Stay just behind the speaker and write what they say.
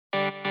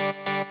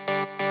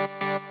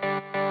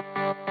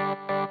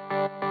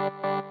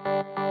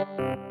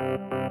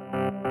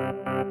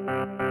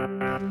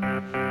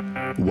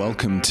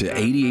Welcome to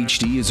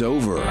ADHD is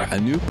Over, a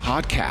new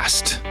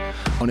podcast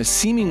on a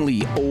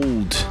seemingly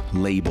old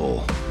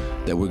label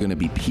that we're going to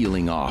be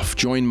peeling off.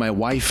 Join my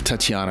wife,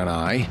 Tatiana, and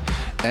I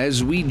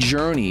as we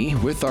journey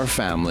with our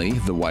family,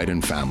 the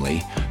Wyden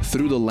family,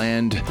 through the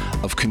land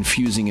of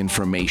confusing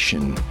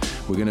information.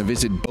 We're going to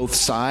visit both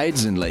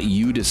sides and let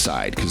you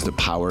decide because the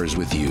power is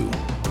with you.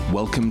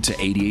 Welcome to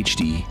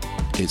ADHD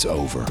is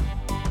Over.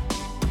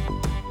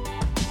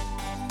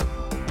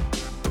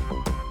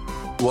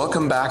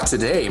 Welcome back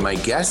today. My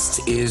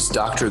guest is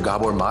Dr.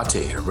 Gabor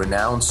Mate, a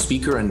renowned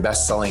speaker and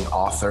best-selling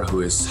author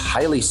who is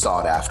highly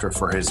sought after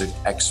for his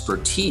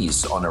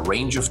expertise on a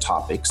range of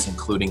topics,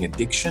 including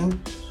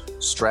addiction,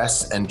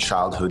 stress, and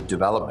childhood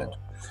development.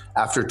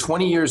 After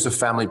 20 years of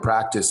family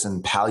practice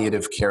and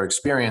palliative care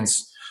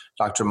experience,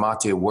 Dr.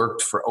 Mate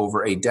worked for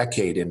over a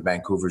decade in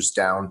Vancouver's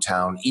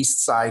downtown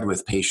East Side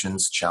with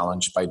patients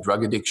challenged by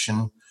drug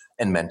addiction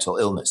and mental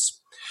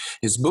illness.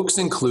 His books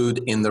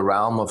include In the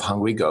Realm of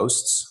Hungry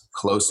Ghosts,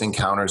 Close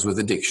Encounters with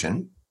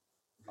Addiction,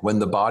 When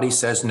the Body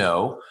Says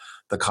No,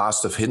 The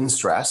Cost of Hidden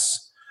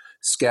Stress,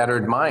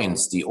 Scattered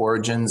Minds, The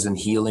Origins and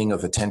Healing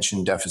of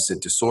Attention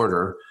Deficit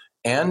Disorder,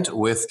 and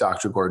with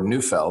Dr. Gordon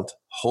Neufeld,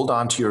 Hold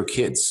On to Your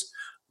Kids,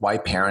 Why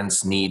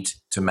Parents Need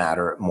to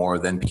Matter More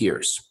Than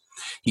Peers.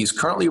 He's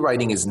currently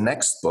writing his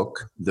next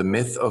book, The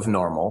Myth of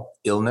Normal,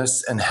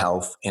 Illness and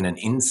Health in an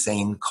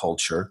Insane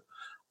Culture,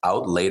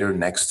 out later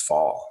next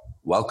fall.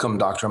 Welcome,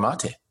 Dr.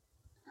 Mate.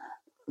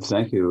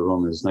 Thank you,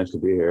 Roman. It's nice to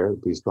be here.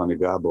 Please call me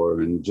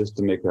Gabor. And just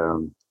to make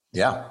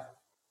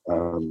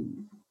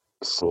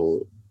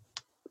so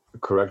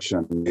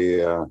correction,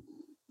 the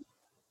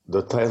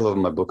title of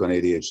my book on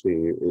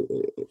ADHD,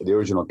 the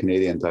original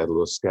Canadian title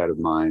was Scattered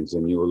Minds,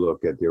 and you will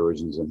look at the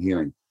origins and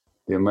healing.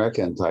 The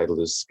American title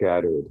is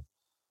Scattered,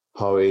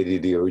 How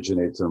ADD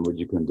Originates and What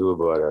You Can Do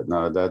About It.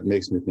 Now, that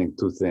makes me think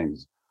two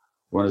things.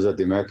 One is that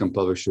the American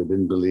publisher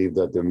didn't believe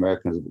that the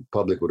American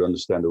public would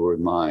understand the word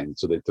mind,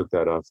 so they took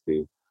that off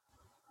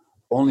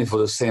only for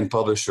the same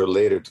publisher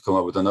later to come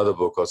up with another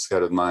book called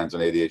Scattered Minds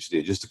on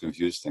ADHD, just to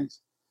confuse things.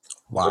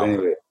 Wow. But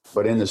anyway,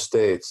 in the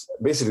States,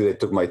 basically they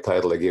took my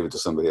title, they gave it to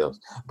somebody else.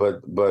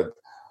 But the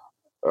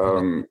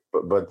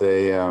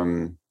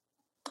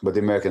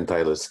American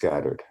title is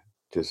Scattered,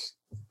 just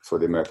for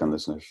the American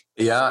listeners.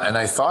 Yeah, and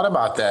I thought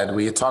about that.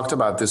 We had talked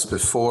about this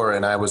before,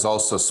 and I was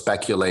also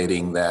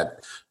speculating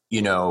that,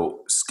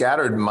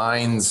 scattered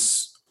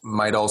minds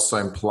might also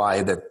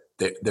imply that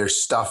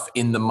there's stuff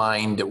in the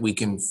mind that we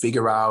can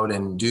figure out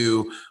and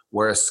do,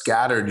 whereas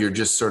scattered, you're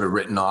just sort of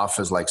written off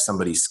as like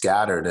somebody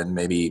scattered, and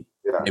maybe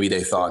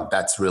they thought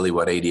that's really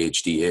what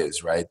ADHD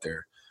is, right?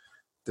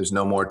 There's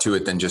no more to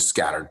it than just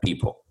scattered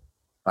people.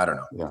 I don't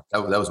know. Yeah.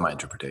 That was my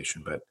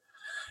interpretation, but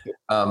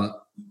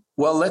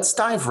well, let's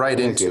dive right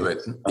into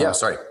it. Yeah,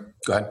 sorry.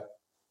 Go ahead.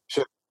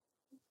 Sure.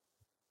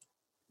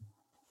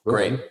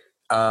 Great.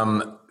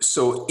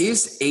 So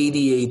is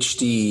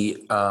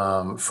ADHD,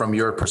 from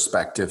your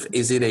perspective,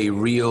 is it a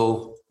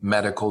real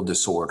medical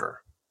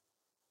disorder?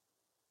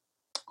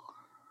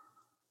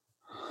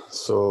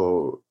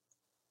 So,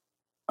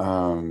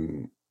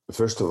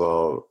 first of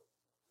all,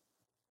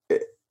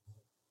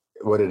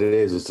 what it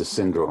is a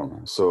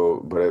syndrome. So,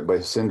 by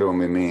syndrome,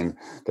 we mean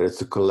that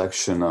it's a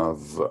collection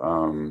of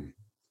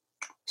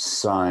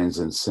signs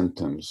and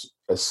symptoms.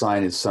 A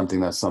sign is something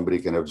that somebody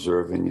can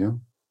observe in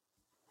you.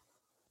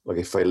 Like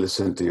if I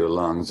listen to your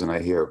lungs and I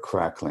hear a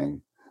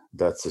crackling,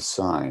 that's a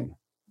sign.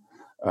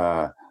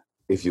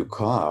 If you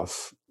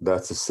cough,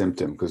 that's a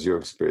symptom because you're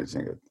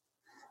experiencing it.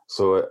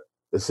 So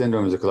the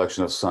syndrome is a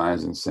collection of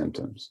signs and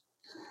symptoms.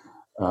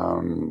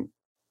 If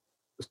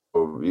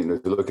you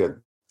look at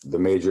the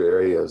major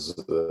areas,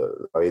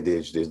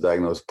 ADHD is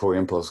diagnosed: poor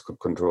impulse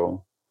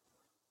control,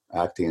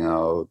 acting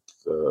out,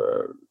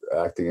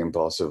 acting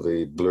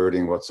impulsively,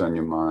 blurting what's on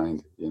your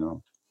mind,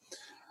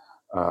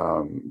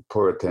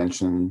 poor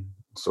attention,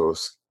 so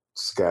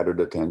scattered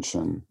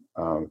attention,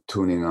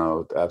 tuning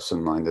out,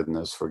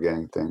 absent-mindedness,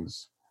 forgetting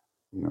things,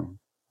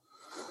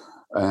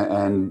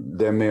 and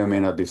there may or may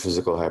not be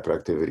physical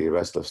hyperactivity,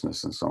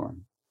 restlessness, and so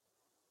on.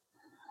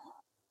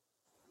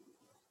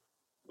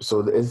 So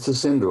it's a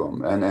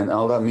syndrome, and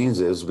all that means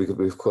is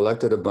we've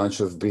collected a bunch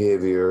of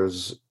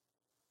behaviors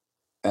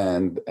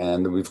and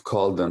we've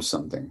called them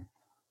something.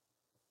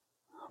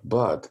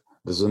 But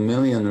there's a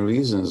million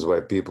reasons why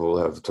people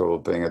have trouble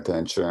paying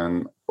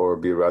attention or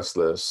be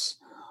restless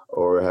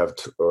or have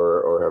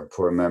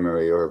poor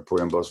memory or poor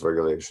impulse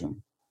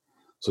regulation.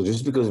 So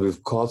just because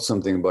we've called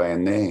something by a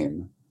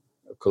name,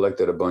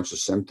 collected a bunch of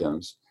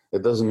symptoms,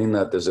 it doesn't mean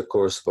that there's a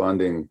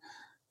corresponding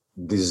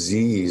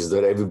disease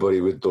that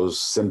everybody with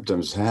those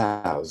symptoms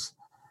has.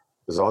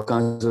 There's all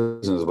kinds of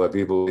reasons why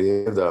people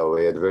behave that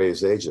way at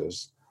various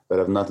ages that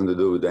have nothing to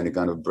do with any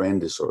kind of brain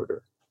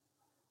disorder.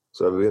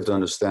 So we have to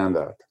understand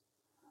that.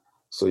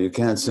 So you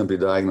can't simply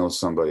diagnose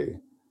somebody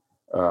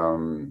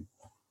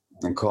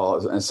and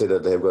call and say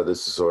that they've got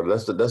this disorder.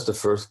 That's the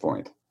first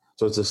point.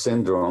 So it's a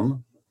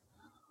syndrome,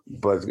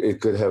 but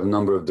it could have a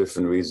number of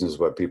different reasons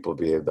why people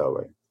behave that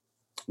way.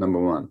 Number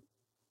one.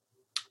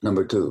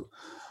 Number two,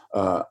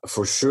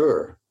 for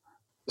sure,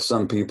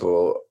 some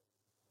people,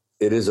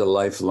 it is a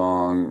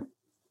lifelong,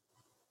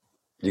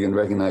 you can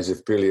recognize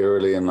it fairly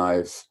early in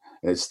life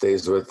and it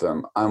stays with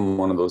them. I'm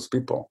one of those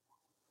people.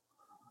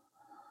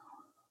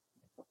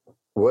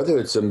 Whether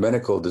it's a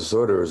medical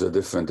disorder is a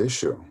different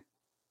issue.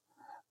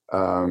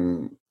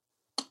 And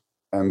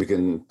we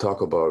can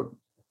talk about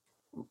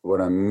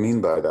what I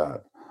mean by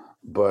that.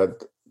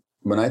 But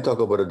when I talk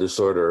about a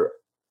disorder,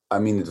 I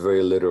mean it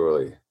very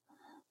literally.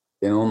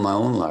 In my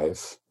own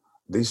life,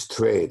 these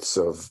traits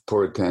of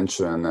poor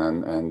attention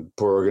and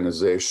poor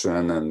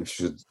organization, and you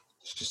should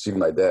see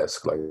my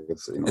desk, like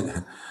it's,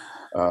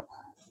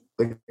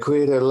 they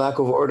create a lack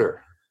of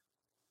order.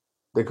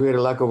 They create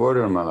a lack of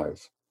order in my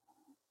life.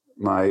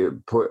 My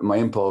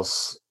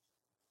impulse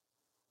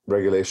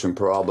regulation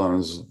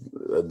problems,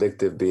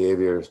 addictive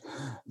behaviors,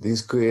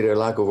 these create a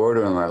lack of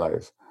order in my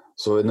life.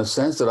 So in the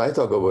sense that I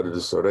talk about a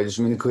disorder, I just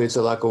mean it creates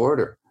a lack of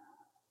order.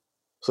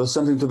 So it's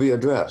something to be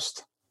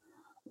addressed.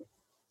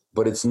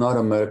 But it's not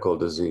a medical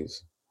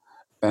disease.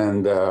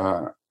 And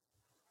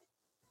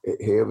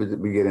here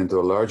we get into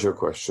a larger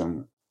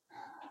question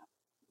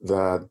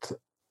that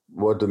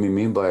what do we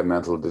mean by a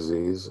mental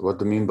disease? What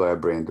do we mean by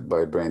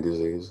brain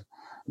disease?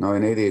 Now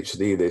in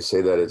ADHD, they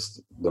say that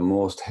it's the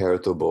most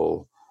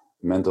heritable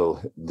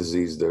mental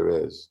disease there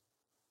is,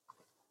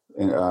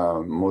 and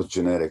most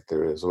genetic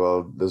there is.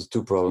 Well, there's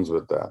two problems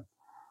with that.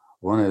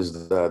 One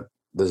is that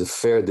there's a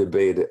fair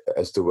debate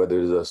as to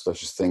whether there's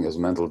such a thing as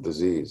mental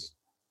disease.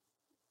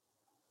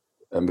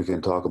 And we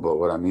can talk about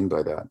what I mean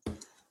by that.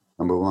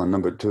 Number one.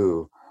 Number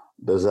two,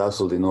 there's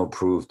absolutely no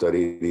proof that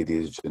ADD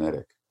is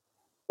genetic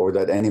or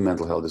that any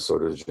mental health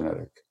disorder is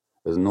genetic.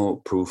 There's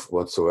no proof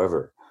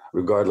whatsoever,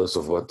 regardless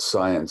of what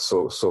science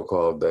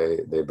so-called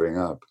they bring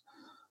up.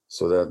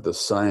 So that the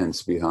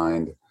science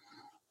behind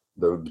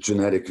the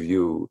genetic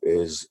view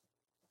is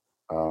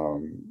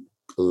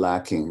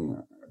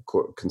lacking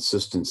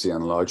consistency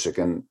and logic.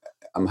 And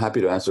I'm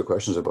happy to answer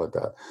questions about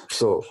that.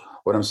 So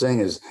what I'm saying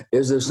is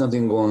there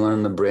something going on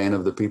in the brain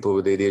of the people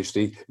with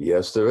ADHD?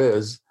 Yes, there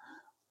is.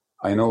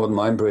 I know what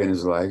my brain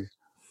is like.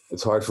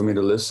 It's hard for me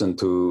to listen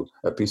to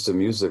a piece of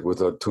music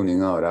without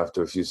tuning out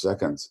after a few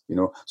seconds,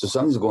 So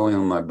something's going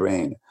on in my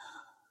brain.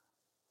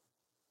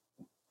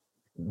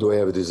 Do I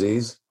have a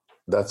disease?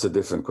 That's a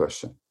different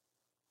question.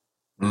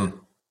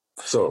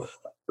 So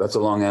that's a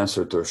long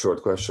answer to a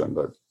short question,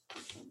 but.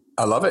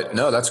 I love it.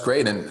 No, that's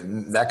great.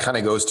 And that kind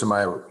of goes to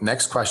my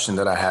next question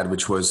that I had,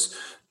 which was,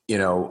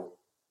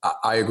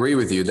 I agree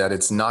with you that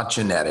it's not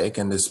genetic.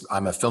 And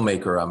I'm a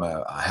filmmaker.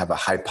 I have a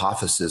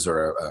hypothesis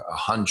or a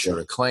hunch or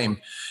a claim.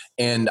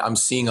 And I'm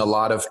seeing a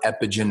lot of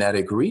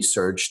epigenetic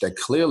research that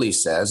clearly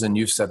says, and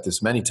you've said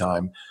this many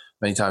times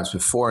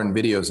before in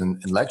videos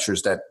and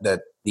lectures, that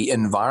the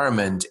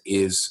environment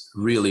is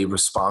really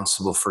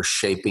responsible for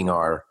shaping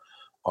our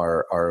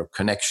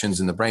connections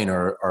in the brain,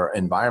 our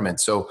environment.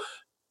 So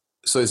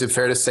is it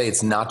fair to say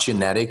it's not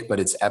genetic, but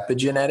it's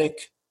epigenetic,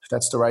 if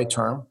that's the right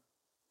term?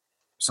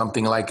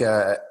 Something like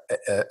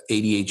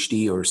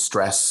ADHD or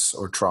stress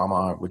or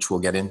trauma, which we'll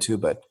get into,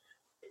 but.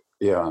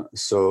 Yeah,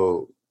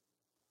 so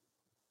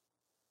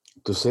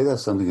to say that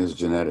something is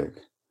genetic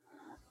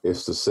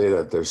is to say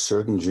that there's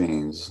certain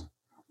genes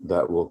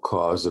that will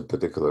cause a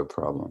particular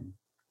problem.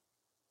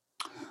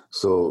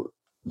 So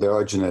there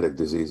are genetic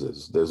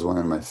diseases. There's one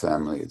in my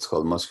family. It's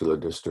called muscular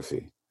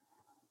dystrophy.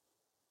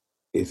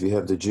 If you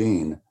have the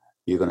gene,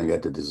 you're going to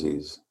get the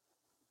disease.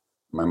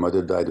 My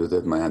mother died with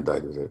it. My aunt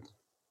died with it.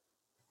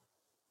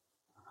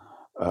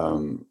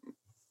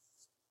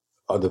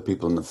 Other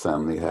people in the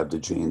family have the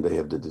gene. They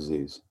have the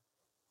disease.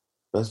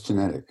 That's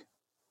genetic.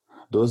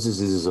 Those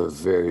diseases are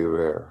very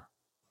rare.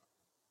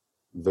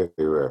 Very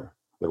rare.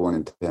 Like 1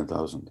 in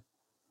 10,000.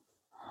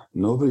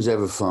 Nobody's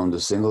ever found a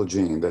single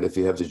gene that if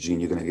you have the gene,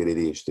 you're going to get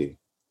ADHD.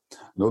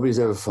 Nobody's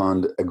ever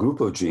found a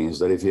group of genes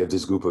that if you have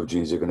this group of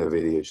genes, you're going to have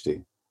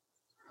ADHD.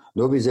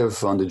 Nobody's ever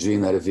found a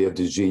gene that if you have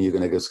this gene, you're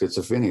going to get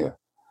schizophrenia.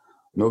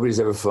 Nobody's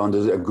ever found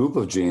a group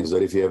of genes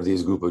that if you have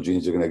these group of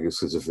genes, you're going to get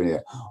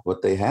schizophrenia.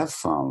 What they have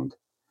found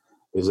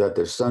is that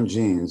there's some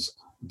genes,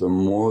 the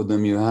more of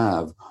them you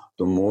have,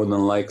 the more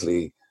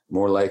likely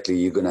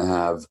you're going to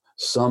have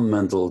some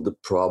mental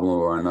problem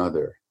or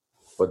another.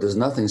 But there's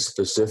nothing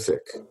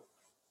specific.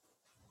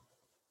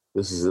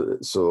 This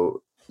is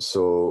so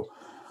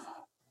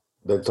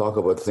they talk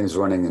about things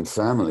running in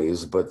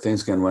families, but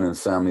things can run in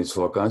families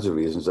for all kinds of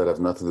reasons that have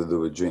nothing to do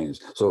with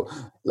genes. So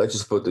let's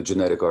just put the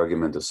genetic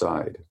argument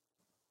aside.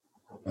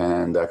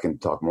 And I can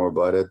talk more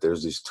about it.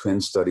 There's these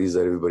twin studies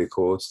that everybody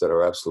quotes that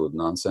are absolute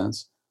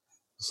nonsense,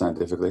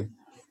 scientifically.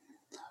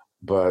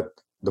 But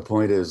the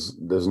point is,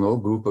 there's no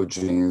group of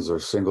genes or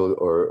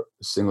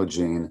single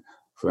gene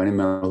for any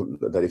mental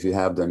that if you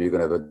have them, you're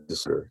going to have a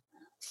disorder.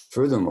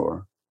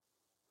 Furthermore,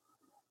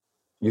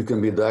 you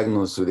can be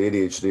diagnosed with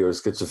ADHD or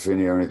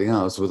schizophrenia or anything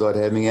else without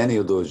having any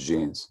of those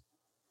genes.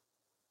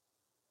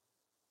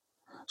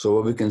 So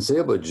what we can say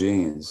about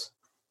genes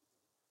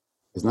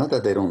is not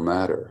that they don't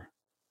matter,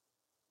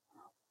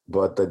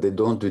 but that they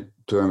don't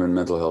determine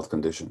mental health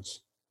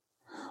conditions.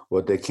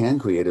 What they can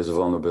create is a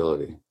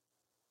vulnerability.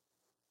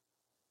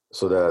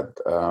 So that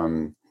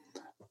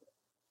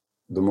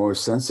the more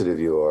sensitive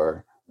you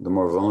are, the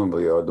more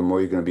vulnerable you are, the more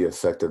you're going to be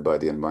affected by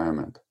the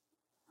environment.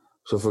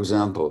 So, for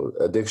example,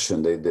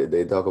 addiction,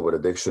 they talk about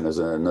addiction as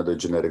another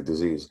genetic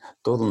disease.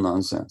 Total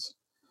nonsense.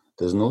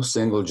 There's no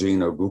single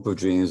gene or group of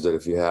genes that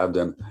if you have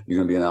them, you're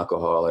going to be an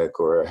alcoholic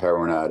or a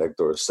heroin addict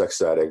or a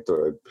sex addict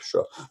or a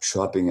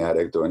shopping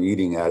addict or an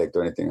eating addict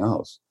or anything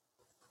else.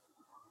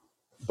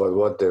 But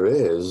what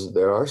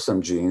there are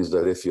some genes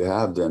that if you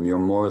have them, you're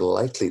more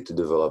likely to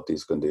develop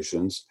these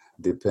conditions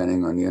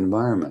depending on the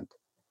environment.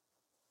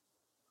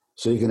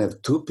 So you can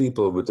have two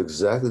people with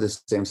exactly the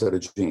same set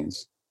of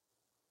genes,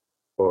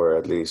 or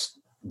at least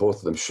both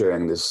of them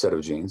sharing this set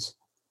of genes.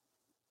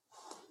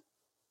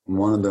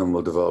 One of them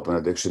will develop an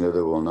addiction, the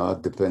other will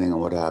not, depending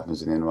on what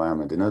happens in the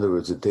environment. In other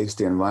words, it takes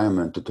the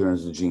environment to turn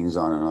the genes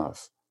on and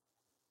off.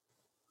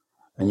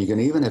 And you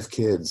can even have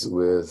kids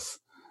with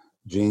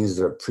genes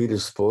that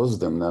predispose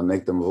them, that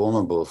make them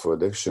vulnerable for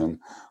addiction.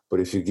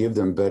 But if you give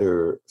them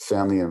better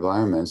family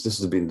environments, this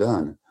has been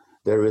done,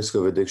 their risk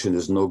of addiction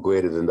is no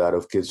greater than that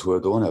of kids who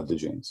don't have the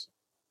genes.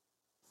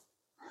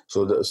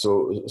 So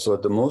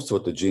at the most,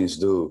 what the genes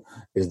do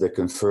is they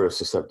confer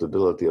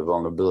susceptibility or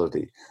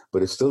vulnerability,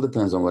 but it still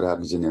depends on what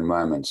happens in the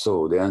environment.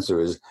 So the answer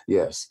is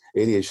yes,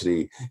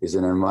 ADHD is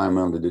an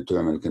environmentally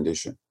determined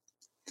condition,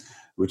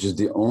 which is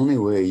the only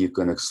way you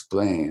can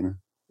explain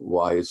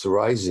why it's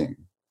rising.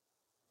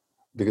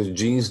 Because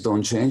genes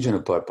don't change in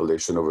a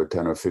population over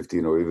 10 or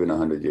 15 or even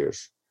 100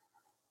 years.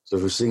 So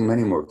if we're seeing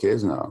many more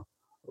kids now,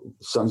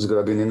 something's got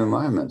to be in the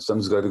environment,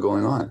 something's got to be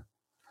going on.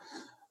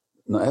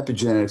 Now,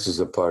 epigenetics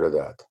is a part of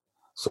that.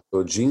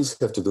 So genes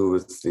have to do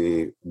with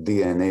the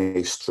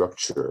DNA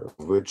structure.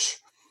 Which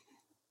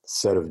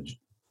set of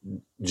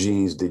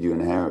genes did you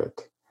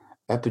inherit?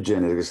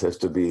 Epigenetics has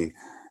to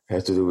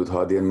do with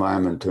how the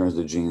environment turns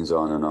the genes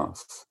on and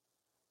off.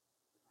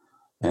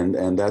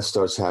 And that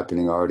starts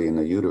happening already in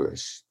the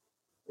uterus,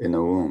 in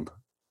the womb.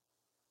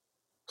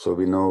 So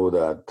we know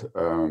that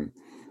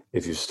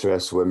if you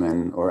stress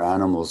women or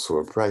animals who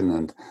are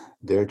pregnant,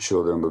 their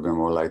children will be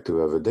more likely to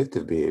have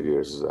addictive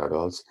behaviors as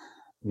adults.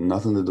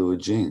 Nothing to do with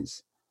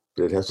genes.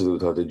 But it has to do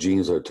with how the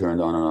genes are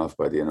turned on and off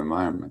by the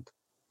environment.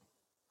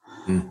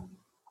 Mm.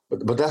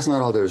 But that's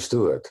not all there is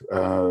to it.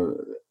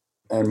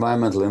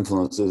 Environmental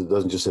influence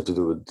doesn't just have to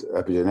do with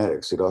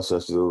epigenetics. It also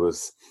has to do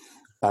with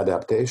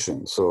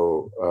adaptation.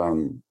 So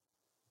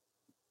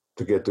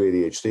to get to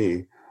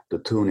ADHD, the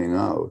tuning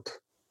out.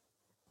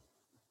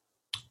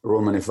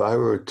 Roman, if I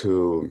were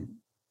to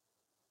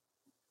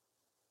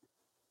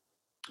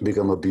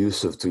become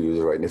abusive to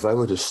you right now, if I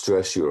were to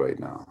stress you right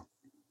now,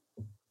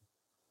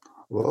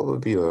 what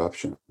would be your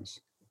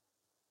options?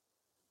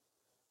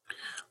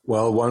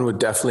 Well, one would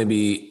definitely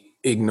be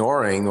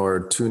ignoring or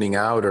tuning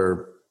out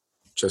or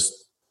just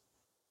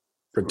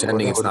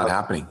pretending it's not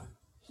happening.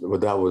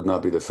 But that would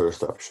not be the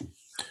first option.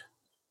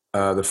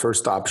 The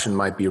first option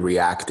might be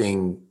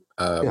reacting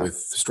with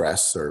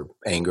stress or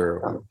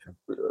anger.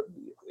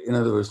 In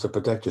other words, to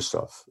protect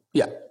yourself.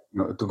 Yeah.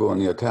 To go on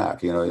the attack.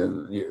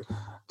 To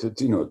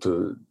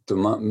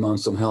mount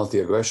some healthy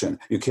aggression.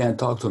 You can't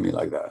talk to me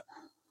like that.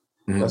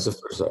 Mm-hmm. That's the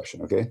first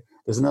option. Okay.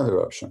 There's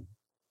another option.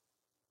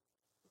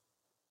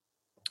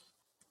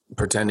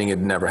 Pretending it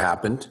never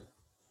happened.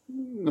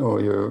 No,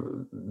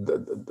 I'm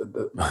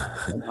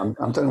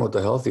talking about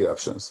the healthy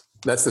options.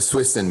 That's the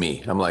Swiss in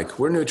me. I'm like,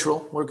 we're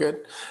neutral. We're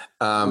good.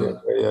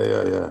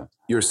 Yeah.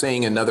 You're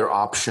saying another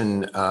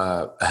option,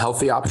 a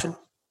healthy option?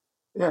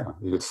 Yeah,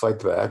 you could fight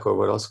back, or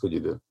what else could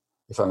you do?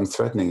 If I'm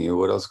threatening you,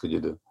 what else could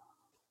you do?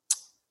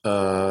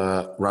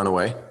 Run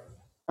away.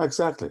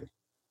 Exactly.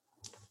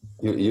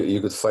 You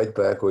could fight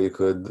back, or you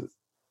could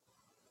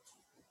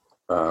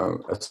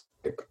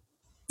escape.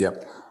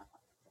 Yep.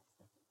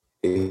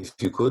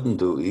 If you couldn't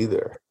do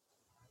either,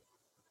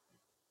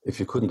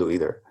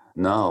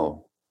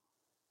 now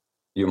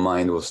your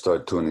mind will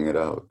start tuning it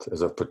out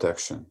as a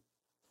protection.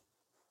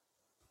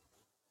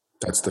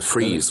 That's the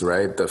freeze,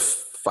 right? The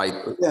fight.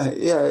 Yeah.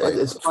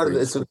 It's part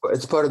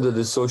of the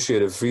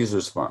dissociative freeze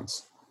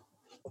response,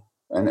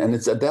 and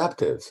it's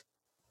adaptive.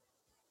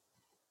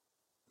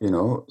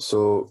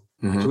 So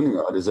tuning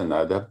out is an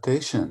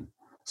adaptation.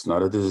 It's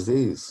not a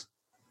disease.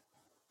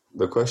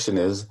 The question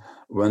is,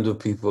 when do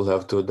people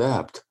have to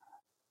adapt?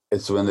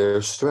 It's when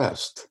they're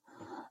stressed.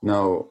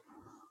 Now,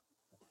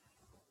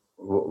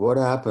 what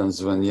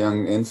happens when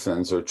young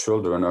infants or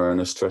children are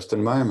in a stressed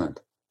environment?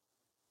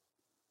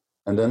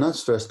 And they're not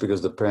stressed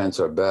because the parents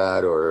are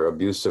bad or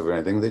abusive or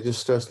anything. They're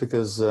just stressed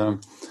because the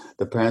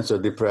parents are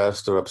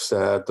depressed or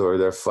upset, or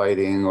they're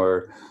fighting,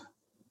 or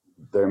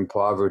they're in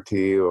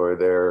poverty, or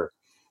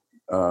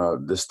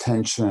there's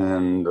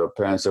tension, the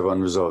parents have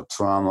unresolved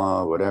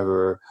trauma,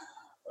 whatever.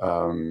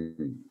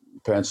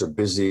 Parents are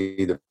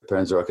busy, the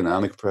parents are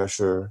economic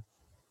pressure.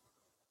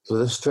 So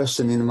they're stressed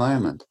in the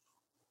environment.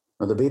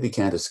 Now, the baby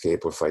can't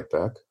escape or fight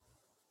back.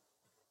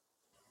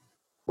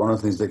 One of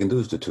the things they can do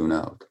is to tune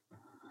out.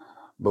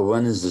 But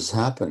when is this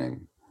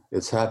happening?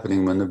 It's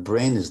happening when the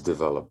brain is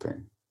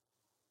developing.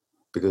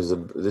 Because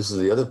this is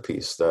the other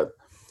piece, that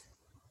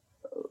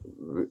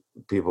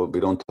we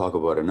don't talk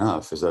about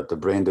enough is that the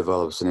brain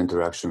develops an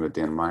interaction with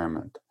the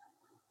environment.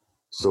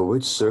 So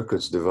which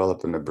circuits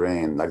develop in the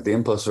brain, like the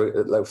impulse,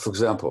 like for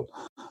example,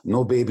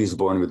 no baby is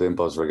born with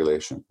impulse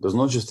regulation. There's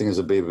no such thing as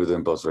a baby with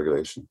impulse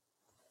regulation.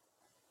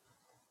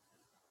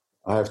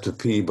 I have to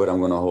pee, but I'm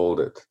going to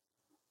hold it.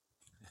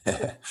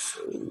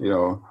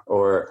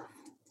 Or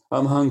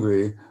I'm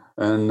hungry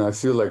and I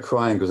feel like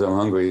crying because I'm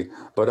hungry,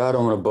 but I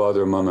don't want to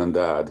bother mom and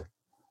dad.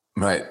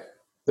 Right.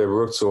 They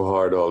worked so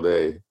hard all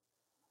day.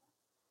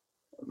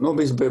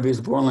 Nobody's baby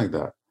is born like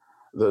that.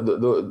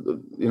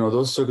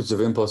 Those circuits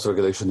of impulse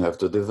regulation have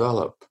to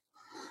develop.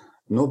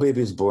 No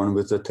baby is born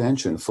with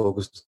attention,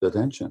 focused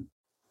attention.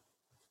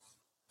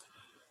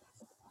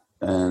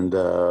 And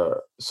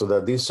so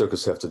that these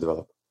circuits have to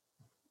develop.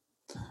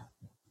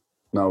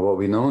 Now, what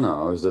we know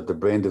now is that the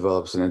brain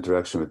develops an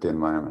interaction with the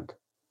environment.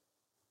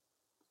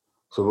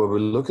 So what we're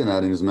looking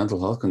at in these mental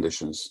health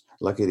conditions,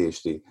 like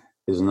ADHD,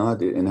 is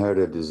not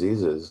inherited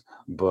diseases,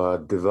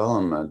 but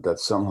development that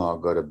somehow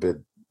got a bit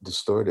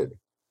distorted.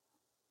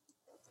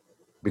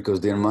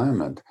 Because the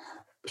environment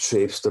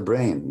shapes the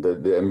brain.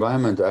 The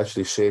environment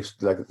actually shapes,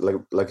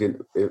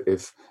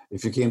 if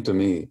you came to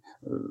me,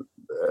 and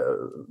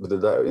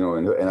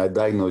I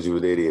diagnose you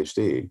with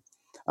ADHD,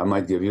 I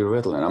might give you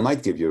Ritalin. I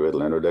might give you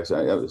Ritalin or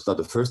Dexedrine. It's not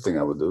the first thing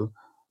I would do,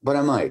 but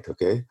I might.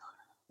 Okay,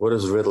 what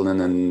does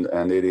Ritalin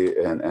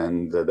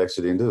and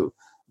Dexedrine do?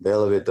 They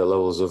elevate the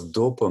levels of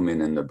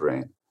dopamine in the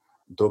brain.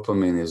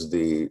 Dopamine is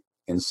the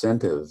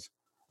incentive,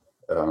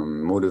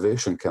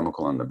 motivation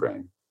chemical in the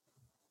brain.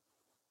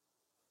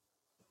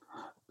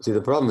 See,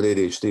 the problem with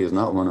ADHD is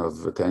not one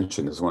of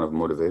attention; it's one of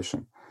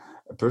motivation.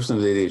 A person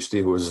with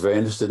ADHD who is very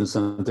interested in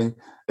something,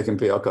 they can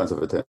pay all kinds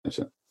of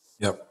attention.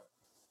 Yep.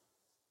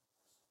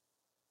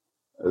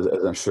 As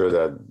I'm sure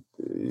that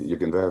you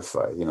can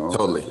verify,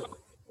 Totally.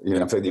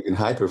 In fact, you can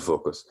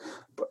hyper-focus.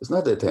 But it's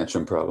not the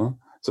attention problem.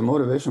 It's a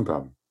motivation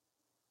problem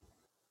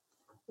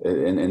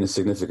in a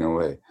significant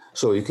way.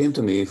 So you came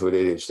to me for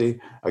ADHD.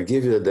 I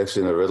give you the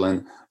Dexedrine or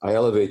Ritalin. I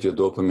elevate your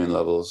dopamine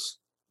levels.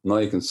 Now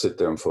you can sit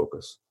there and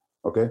focus,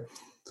 okay?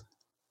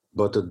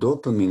 But the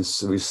dopamine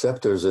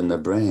receptors in the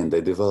brain,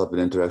 they develop an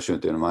interaction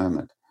with the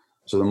environment.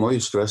 So the more you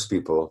stress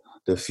people,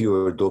 the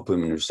fewer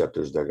dopamine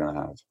receptors they're going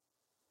to have.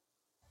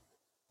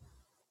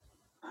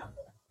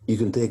 You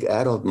can take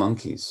adult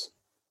monkeys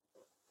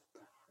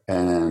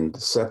and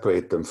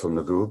separate them from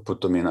the group,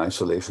 put them in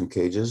isolation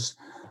cages,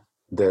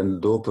 then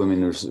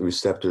dopamine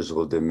receptors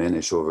will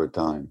diminish over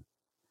time.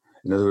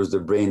 In other words, the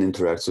brain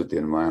interacts with the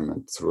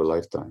environment through a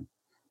lifetime,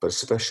 but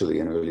especially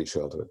in early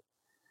childhood.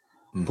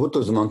 Put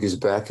those monkeys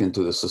back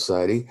into the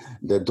society,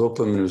 their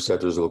dopamine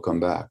receptors will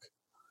come back,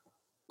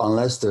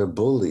 unless they're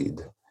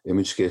bullied, in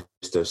which case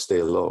they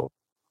stay low.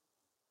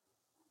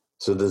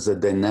 So there's a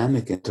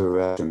dynamic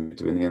interaction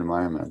between the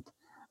environment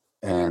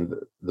and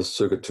the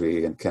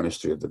circuitry and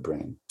chemistry of the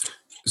brain.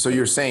 So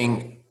you're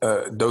saying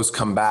those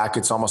come back.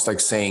 It's almost like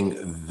saying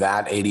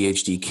that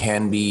ADHD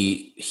can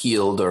be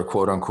healed or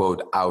quote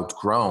unquote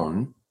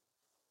outgrown,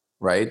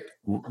 right?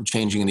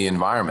 Changing the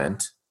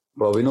environment.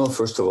 Well, we know,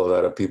 first of all,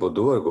 that people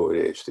do undergo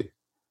ADHD.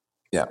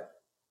 Yeah.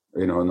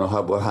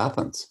 What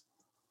happens?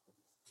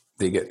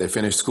 They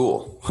finish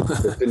school.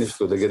 They finish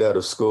school. They get out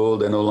of school.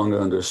 They're no longer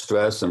under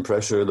stress and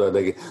pressure. Now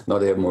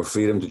they have more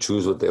freedom to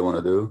choose what they want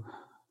to do.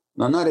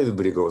 Now, not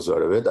everybody grows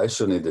out of it. I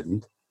certainly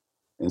didn't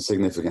in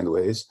significant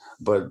ways,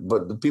 but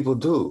the people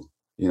do,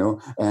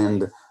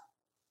 and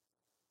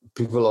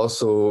people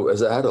also,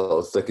 as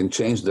adults, they can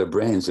change their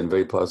brains in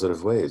very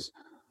positive ways.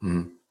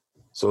 Mm-hmm.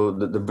 So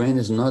the brain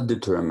is not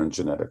determined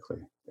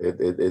genetically.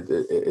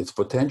 Its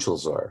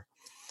potentials are,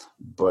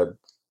 but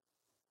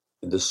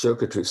the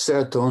circuitry,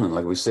 serotonin,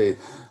 like we say,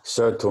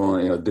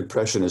 serotonin,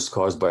 depression is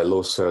caused by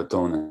low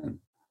serotonin.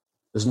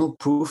 There's no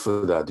proof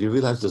of that. Do you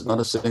realize there's not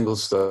a single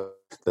study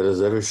that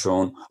has ever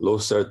shown low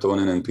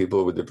serotonin in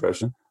people with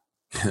depression?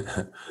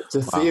 It's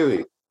a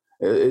theory.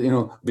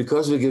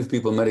 Because we give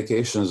people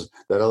medications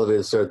that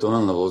elevate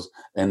serotonin levels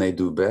and they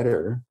do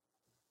better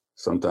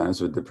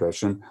sometimes with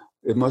depression,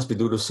 it must be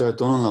due to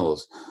serotonin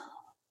levels.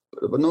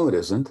 But no, it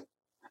isn't.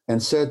 And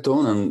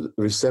serotonin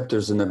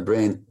receptors in the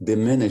brain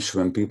diminish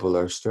when people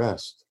are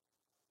stressed.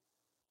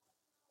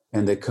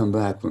 And they come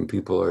back when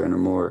people are in a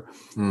more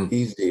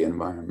easy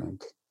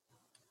environment.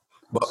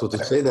 But, so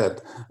to say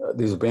that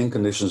these brain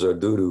conditions are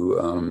due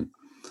to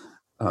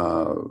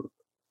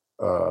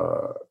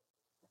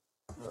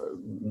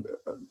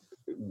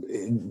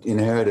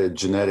inherited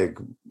genetic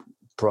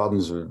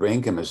problems with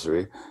brain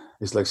chemistry,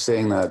 it's like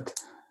saying that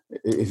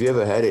if you have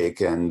a headache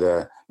and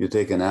you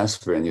take an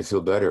aspirin, you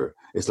feel better.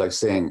 It's like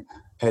saying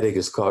headache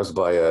is caused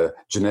by a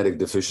genetic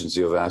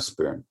deficiency of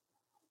aspirin.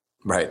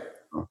 Right.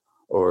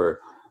 Or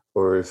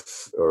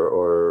if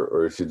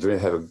you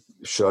have a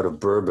shot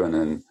of bourbon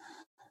and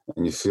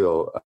you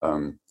feel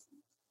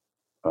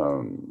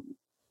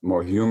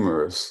more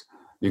humorous,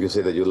 you can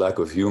say that your lack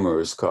of humor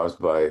is caused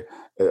by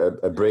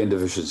a brain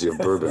deficiency of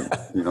bourbon.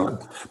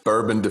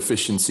 Bourbon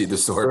deficiency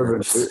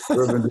disorder.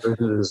 Bourbon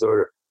deficiency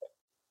disorder.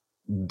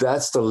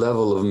 That's the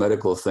level of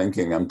medical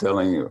thinking, I'm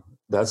telling you.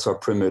 That's how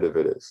primitive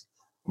it is.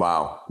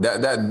 Wow.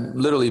 That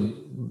literally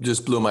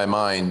just blew my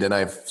mind. And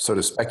I've sort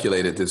of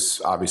speculated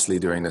this obviously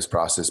during this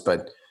process,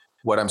 but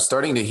what I'm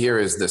starting to hear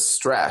is the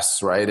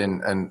stress, right?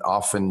 And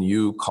often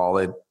you call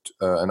it,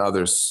 and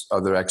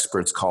other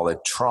experts call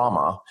it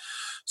trauma.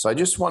 So I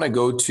just want to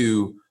go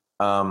to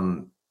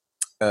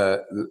a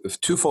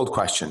twofold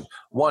question.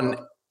 One,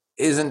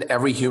 isn't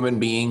every human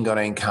being going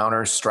to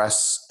encounter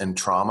stress and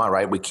trauma,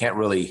 right? We can't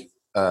really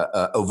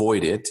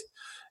avoid it.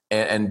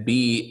 And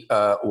B,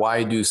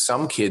 why do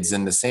some kids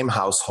in the same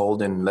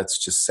household, and let's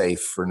just say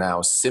for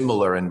now,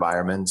 similar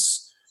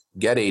environments,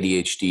 get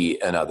ADHD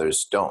and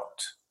others don't?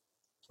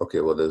 Okay,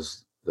 well,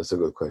 that's a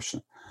good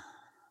question.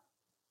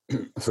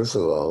 First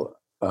of all,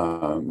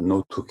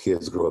 no two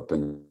kids grow up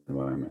in an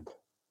environment.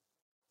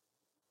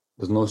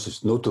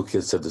 There's no two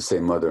kids have the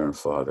same mother and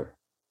father.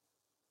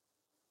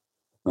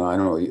 No, I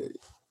don't know.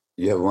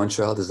 You have one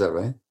child, is that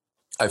right?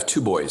 I have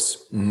two boys.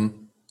 Mm-hmm.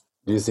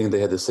 Do you think they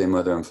had the same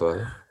mother and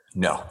father?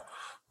 No.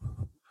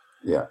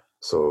 Yeah.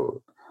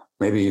 So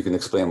maybe you can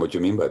explain what you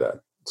mean by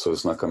that. So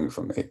it's not coming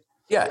from me.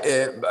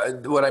 Yeah.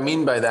 What I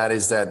mean by that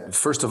is that,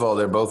 first of all,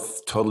 they're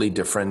both totally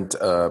different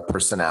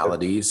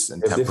personalities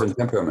and different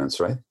temperaments,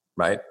 right?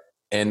 Right.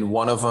 And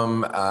one of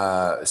them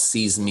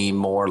sees me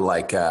more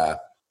like a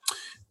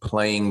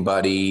playing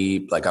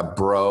buddy, like a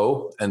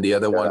bro, and the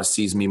other one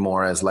sees me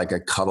more as like a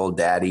cuddle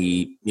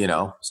daddy,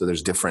 so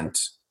there's different.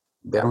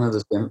 They don't have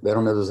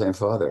the same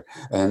father.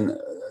 And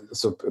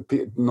so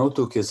no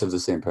two kids have the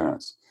same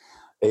parents.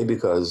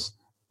 Because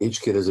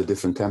each kid has a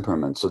different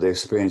temperament, so they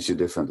experience you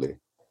differently.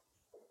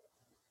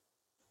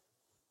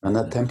 And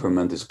that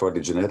temperament is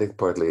partly genetic,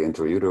 partly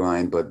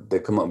intrauterine, but they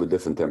come up with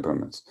different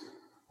temperaments.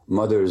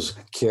 Mothers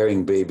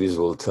carrying babies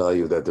will tell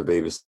you that the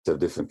babies have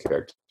different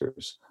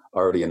characters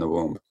already in the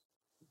womb.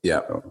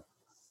 Yeah.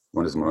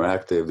 One is more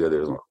active, the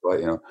other is more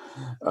quiet,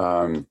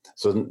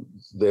 so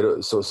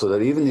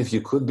that even if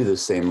you could be the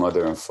same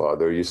mother and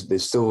father, they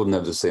still wouldn't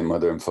have the same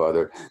mother and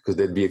father because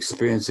they'd be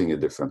experiencing it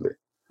differently.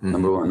 Mm-hmm.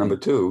 Number one. Number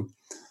two,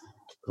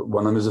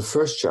 one of them is a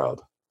first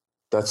child.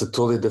 That's a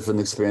totally different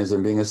experience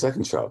than being a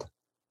second child.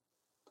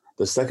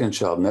 The second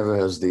child never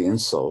has the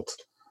insult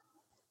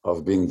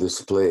of being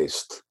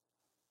displaced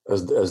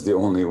as the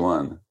only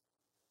one.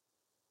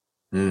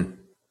 Mm.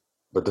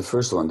 But the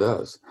first one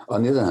does.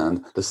 On the other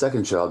hand, the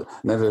second child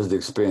never has the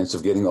experience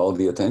of getting all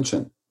the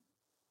attention.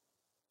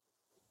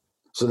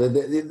 So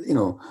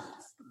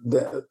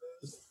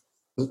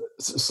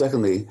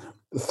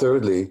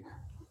thirdly,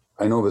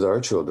 I know with our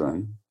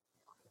children,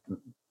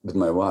 with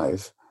my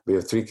wife, we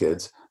have 3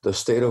 kids, the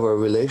state of our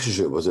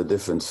relationship was at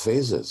different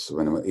phases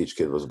when each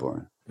kid was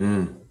born.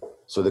 Mm.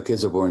 So the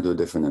kids are born to a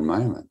different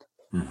environment.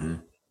 Mm-hmm.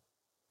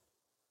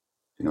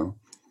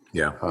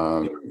 Yeah.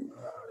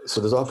 So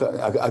there's all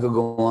I could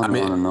go on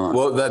and on.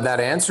 Well, that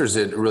answers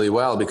it really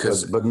well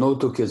because... But no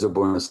two kids are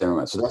born in the same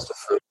environment. So that's the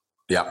first.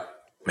 Yeah.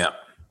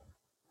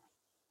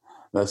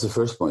 That's the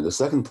first point. The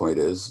second point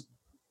is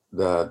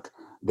that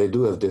they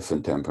do have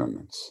different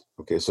temperaments,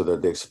 okay, so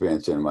that they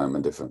experience the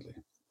environment differently.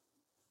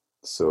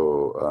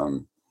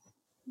 So,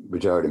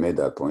 which I already made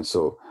that point.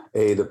 So,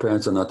 the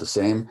parents are not the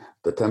same,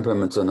 the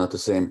temperaments are not the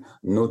same,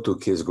 no two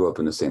kids grow up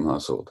in the same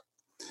household.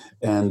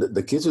 And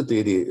the kids who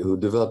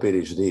develop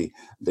ADHD,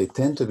 they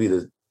tend to be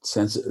the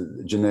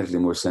genetically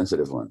more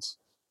sensitive ones.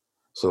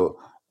 So,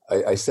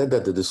 I said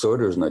that the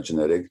disorder is not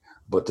genetic,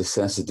 but the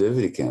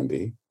sensitivity can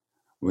be.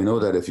 We know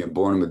that if you're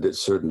born with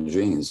certain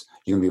genes,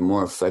 you can be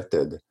more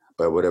affected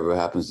by whatever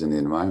happens in the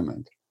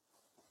environment.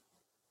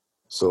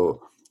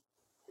 So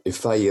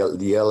if I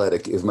yell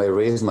at if I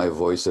raise my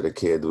voice at a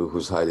kid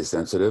who's highly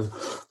sensitive,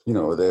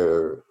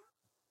 they're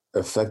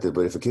affected.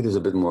 But if a kid is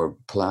a bit more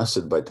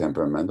placid by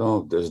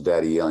temperament, there's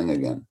daddy yelling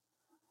again.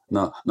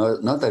 No,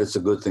 not that it's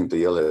a good thing to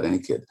yell at any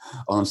kid.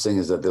 All I'm saying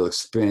is that they'll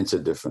experience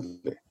it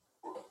differently.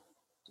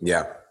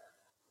 Yeah.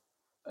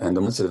 And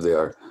the more sensitive they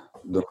are,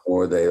 the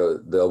more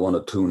they'll want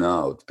to tune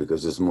out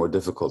because it's more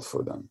difficult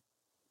for them.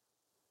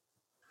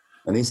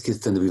 And these kids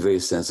tend to be very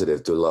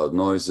sensitive to loud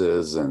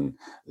noises and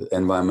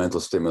environmental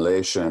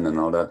stimulation and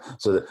all that.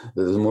 So that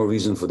there's more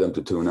reason for them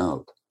to tune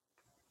out.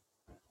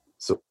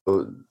 So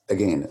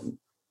again,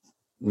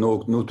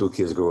 no two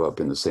kids grow up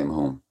in the same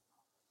home.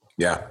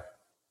 Yeah.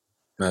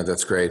 No,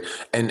 that's great.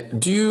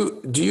 And do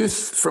you,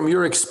 from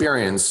your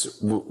experience,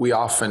 we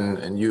often,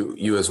 and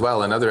you as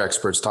well, and other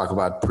experts talk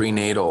about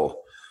prenatal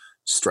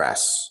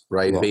stress,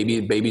 right?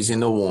 Yeah. Babies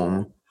in the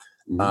womb.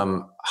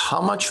 Mm-hmm.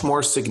 How much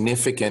more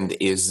significant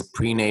is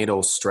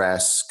prenatal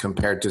stress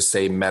compared to,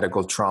 say,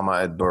 medical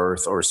trauma at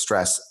birth or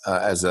stress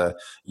as a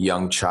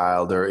young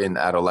child or in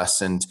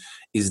adolescent?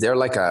 Is there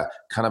like a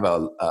kind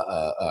of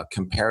a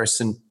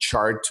comparison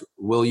chart,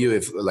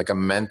 if like a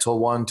mental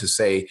one, to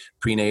say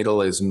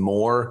prenatal is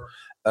more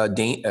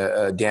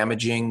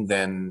damaging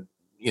than,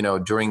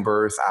 during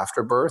birth,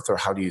 after birth, or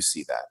how do you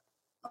see that?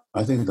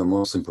 I think the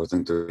most important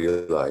thing to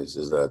realize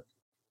is that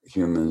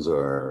humans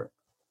are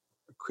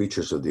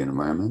creatures of the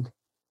environment,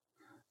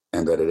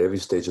 and that at every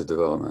stage of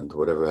development,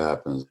 whatever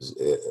happens,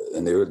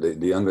 and the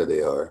younger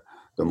they are,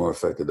 the more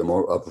affected, the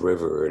more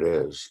upriver it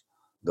is,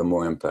 the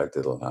more impact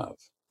it'll have.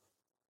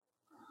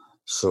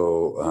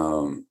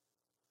 So,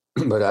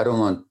 but I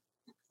don't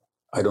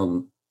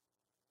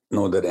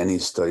know that any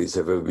studies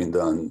have ever been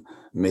done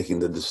making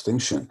the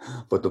distinction.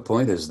 But the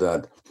point is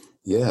that,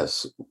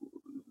 yes,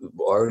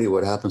 already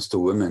what happens to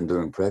women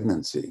during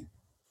pregnancy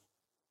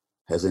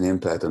has an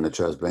impact on the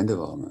child's brain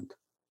development.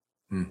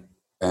 Mm.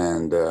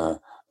 And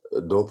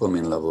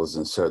dopamine levels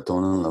and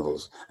serotonin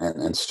levels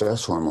and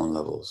stress hormone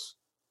levels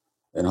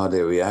and how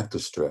they react to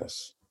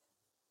stress.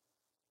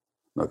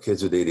 Now,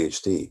 kids with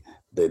ADHD,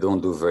 they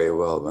don't do very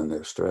well when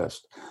they're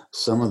stressed.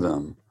 Some of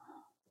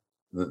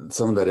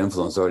that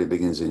influence already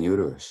begins in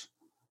uterus.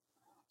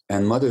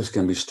 And mothers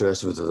can be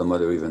stressed without the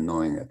mother even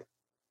knowing it.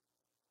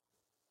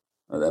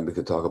 And we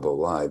could talk about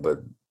why,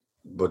 but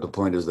the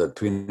point is that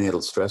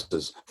prenatal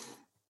stresses,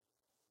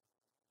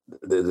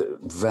 the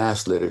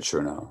vast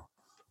literature now,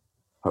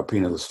 how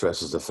prenatal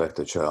stresses affect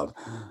the child.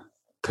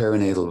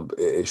 Perinatal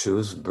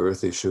issues,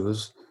 birth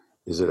issues,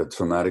 is it a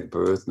traumatic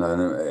birth? Now,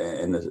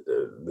 and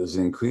there's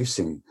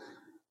increasing.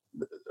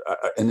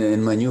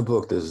 In my new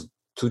book, there's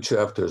 2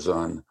 chapters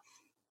on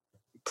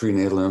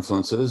prenatal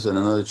influences and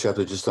another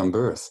chapter just on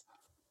birth.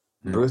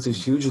 Mm-hmm. Birth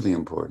is hugely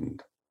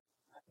important.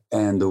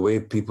 And the way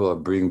people are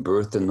being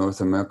birthed in North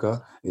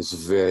America is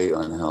very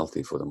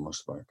unhealthy for the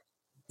most part.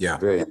 Yeah.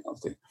 Very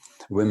unhealthy.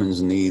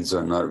 Women's needs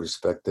are not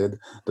respected.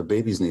 The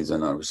baby's needs are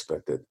not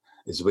respected.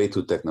 It's way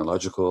too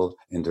technological,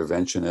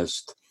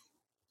 interventionist,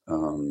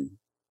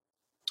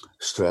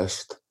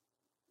 stressed.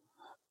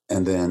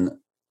 And then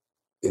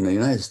in the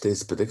United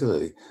States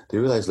particularly, they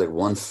realize like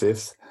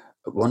 1/5,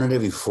 1 in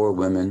every 4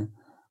 women,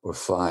 or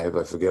 5,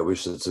 I forget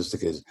which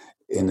statistic is,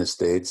 in the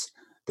States,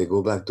 they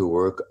go back to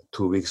work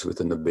 2 weeks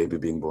within the baby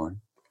being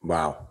born.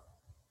 Wow.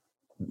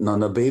 Now,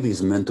 the baby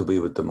is meant to be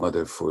with the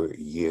mother for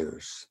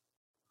years,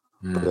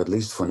 but at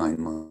least for 9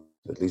 months,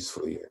 at least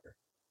for a year.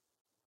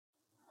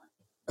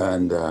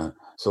 And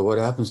so what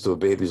happens to a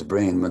baby's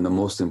brain when the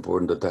most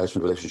important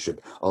attachment relationship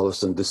all of a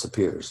sudden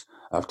disappears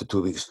after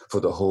 2 weeks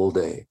for the whole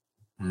day?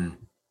 And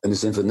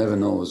this infant never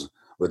knows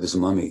what this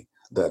mummy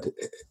that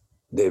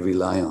they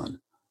rely on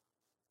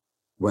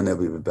when they'll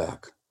be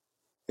back.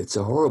 It's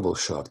a horrible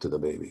shock to the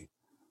baby.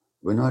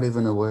 We're not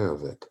even aware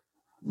of it.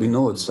 We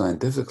know it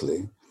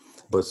scientifically,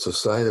 but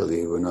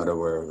societally, we're not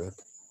aware of it,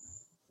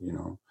 you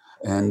know.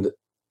 And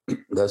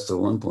that's the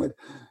one point.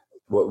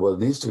 What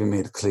needs to be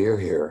made clear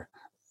here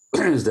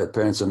is that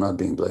parents are not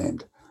being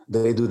blamed.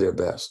 They do their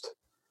best.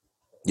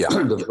 Yeah.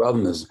 The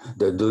problem is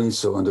they're doing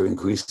so under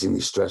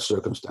increasingly stressed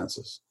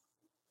circumstances.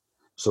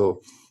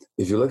 So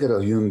if you look at how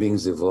human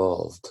beings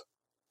evolved,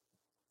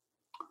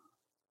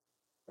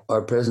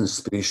 our present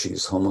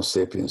species, Homo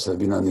sapiens, have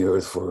been on the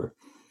earth for,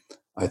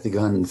 I think,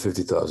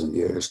 150,000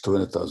 years,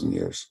 200,000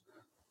 years,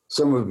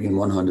 somewhere between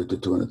 100 to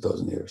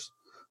 200,000 years.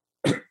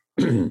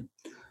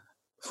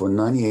 For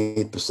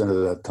 98%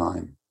 of that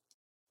time,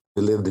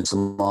 we lived in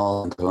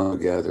small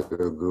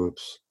hunter-gatherer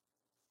groups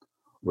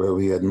where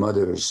we had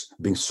mothers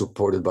being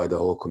supported by the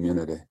whole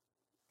community.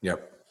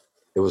 Yep.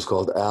 It was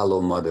called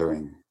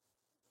allo-mothering.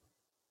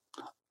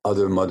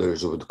 Other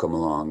mothers would come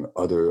along,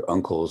 other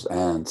uncles,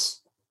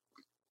 aunts,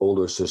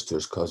 older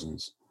sisters,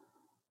 cousins.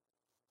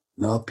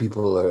 Now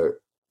people are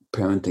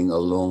parenting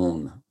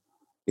alone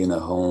in a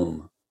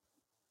home.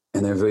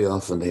 And then very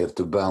often they have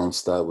to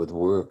balance that with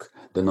work.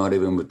 They're not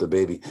even with the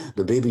baby.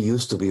 The baby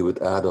used to be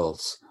with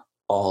adults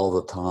all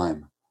the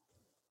time.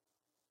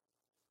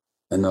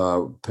 And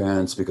our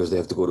parents, because they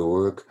have to go to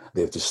work,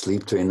 they have to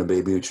sleep train the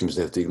baby, which means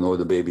they have to ignore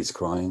the baby's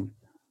crying.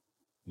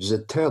 It's a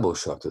terrible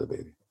shock to the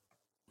baby.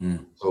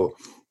 So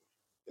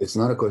it's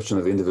not a question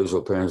of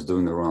individual parents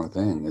doing the wrong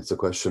thing. It's a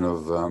question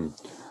of a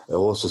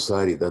whole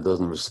society that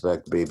doesn't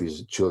respect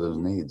children's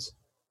needs.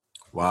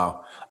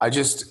 Wow.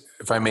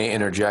 If I may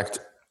interject,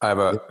 I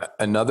have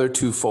another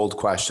twofold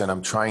question.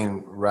 I'm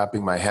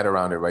wrapping my head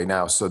around it right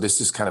now. So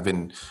this is kind of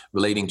in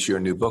relating to your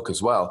new book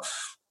as well.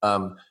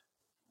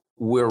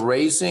 We're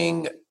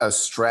raising a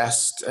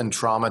stressed and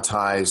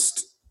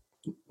traumatized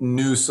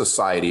new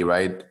society,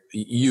 right?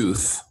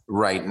 Youth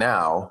right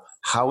now.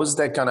 How is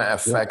that going to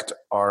affect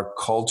our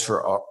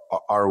culture,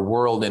 our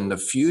world in the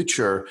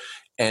future?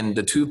 And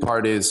the two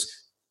part is,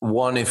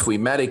 one, if we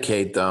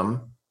medicate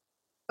them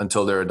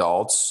until they're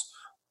adults,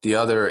 the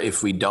other,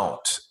 if we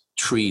don't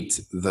treat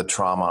the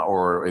trauma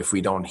or if we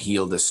don't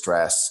heal the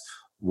stress,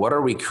 what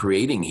are we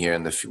creating here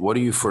in what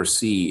do you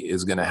foresee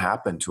is going to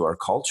happen to our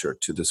culture,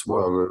 to this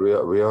world?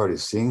 Well, we're already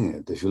seeing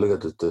it. If you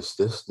look at the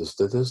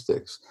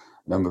statistics,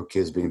 number of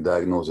kids being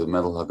diagnosed with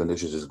mental health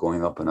conditions is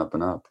going up and up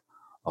and up.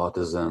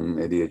 Autism,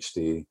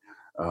 ADHD,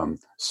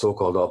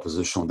 so-called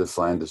oppositional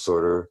defiant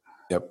disorder,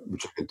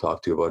 which I can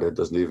talk to you about. It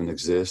doesn't even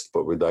exist,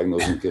 but we're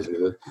diagnosing kids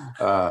with it.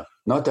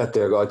 Not that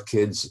there aren't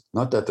kids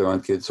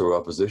who are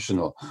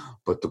oppositional,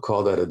 but to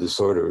call that a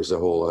disorder is a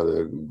whole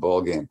other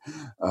ballgame.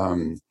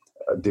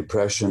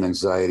 Depression,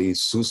 anxiety,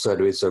 suicide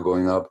rates are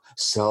going up,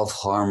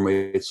 self-harm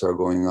rates are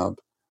going up,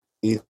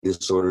 eating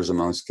disorders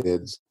amongst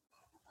kids,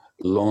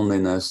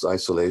 loneliness,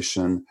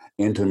 isolation,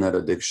 internet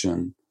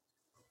addiction.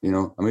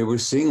 We're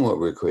seeing what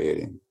we're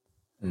creating.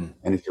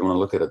 And if you want to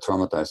look at a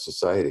traumatized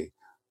society,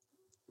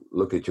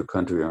 look at your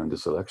country on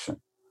this election.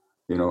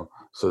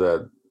 so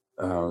that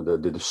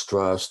the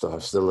distrust, the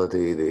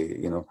hostility,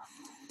 the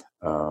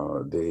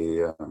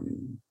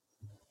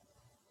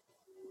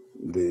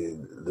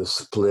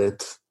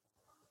split,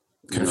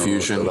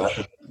 Confusion.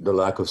 the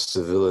lack of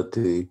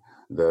civility,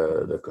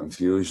 the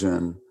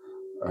confusion,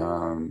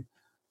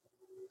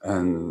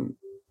 and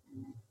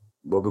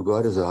what we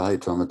got is a highly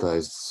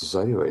traumatized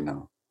society right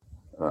now.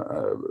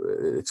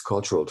 It's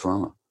cultural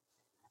trauma,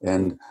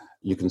 and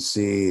you can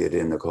see it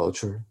in the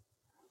culture.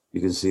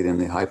 You can see it in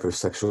the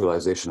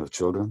hypersexualization of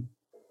children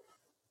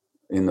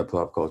in the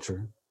pop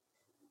culture.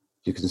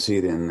 You can see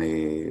it in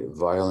the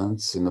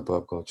violence in the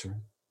pop culture,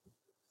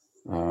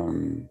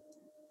 in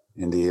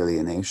the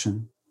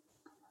alienation.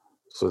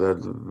 So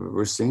that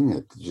we're seeing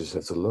it. You just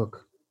have to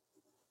look.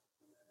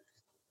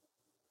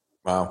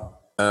 Wow.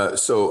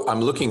 So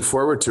I'm looking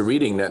forward to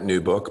reading that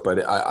new book,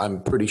 but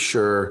I'm pretty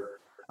sure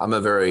I'm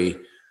a very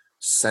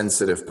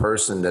sensitive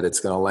person that it's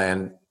going to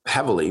land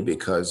heavily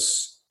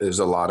because there's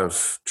a lot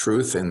of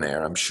truth in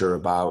there, I'm sure,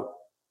 about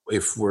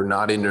if we're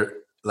not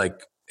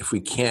if we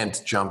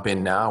can't jump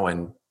in now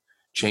and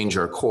change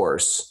our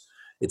course,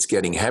 it's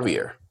getting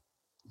heavier.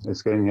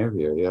 It's getting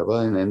heavier, yeah. Well,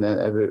 and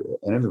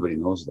everybody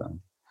knows that.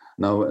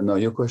 Now,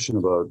 your question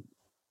about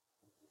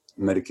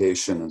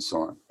medication and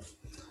so on.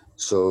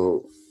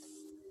 So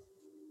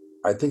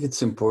I think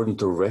it's important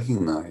to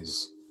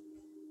recognize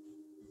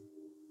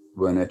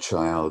when a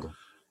child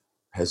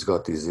has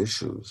got these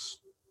issues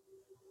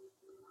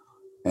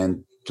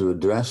and to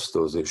address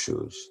those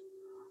issues.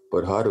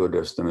 But how to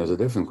address them is a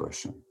different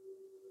question.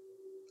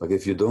 Like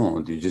if you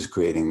don't, you're just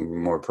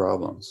creating more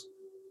problems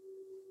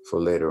for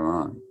later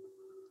on.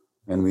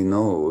 And we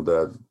know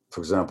that,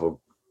 for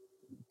example,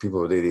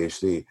 people with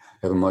ADHD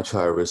have a much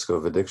higher risk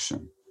of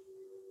addiction.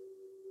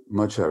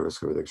 Much higher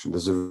risk of addiction.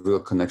 There's a real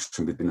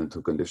connection between the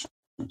two conditions.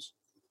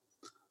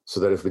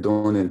 So that if we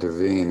don't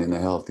intervene in a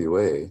healthy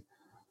way,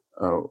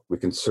 we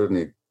can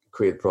certainly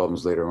create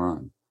problems later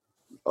on.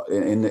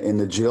 In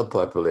the jail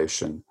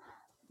population,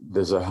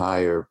 there's a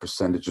higher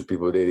percentage of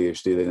people with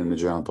ADHD than in the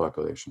general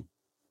population.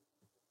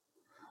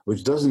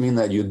 Which doesn't mean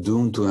that you're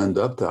doomed to end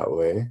up that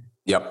way.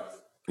 Yep,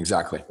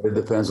 exactly. It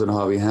depends on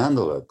how we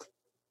handle it.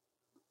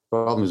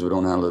 Problem is we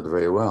don't handle it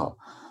very well.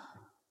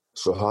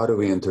 So how do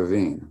we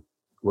intervene?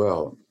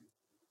 Well,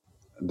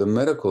 the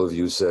medical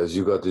view says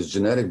you got this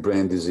genetic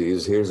brain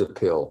disease, here's a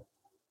pill.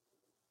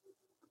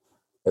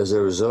 As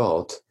a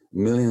result,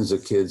 millions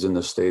of kids in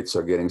the States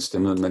are getting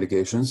stimulant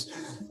medications,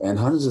 and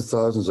hundreds of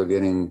thousands are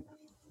getting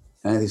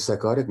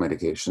antipsychotic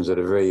medications at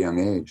a very young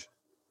age.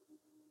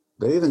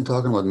 They're even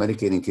talking about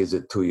medicating kids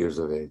at 2 years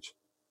of age.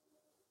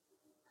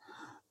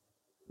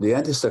 The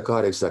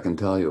antipsychotics I can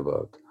tell you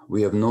about,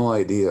 we have no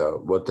idea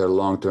what their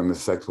long-term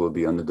effect will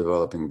be on the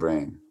developing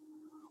brain.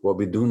 What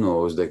we do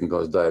know is they can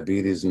cause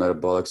diabetes,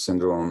 metabolic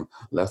syndrome,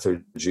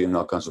 lethargy, and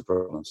all kinds of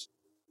problems.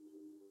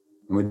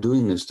 And we're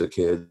doing this to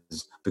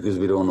kids because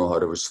we don't know how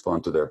to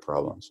respond to their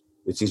problems.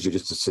 It's easier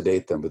just to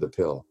sedate them with a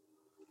pill.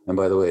 And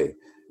by the way,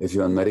 if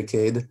you're on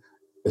Medicaid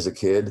as a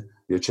kid,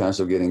 your chance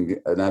of getting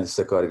an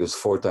antipsychotic is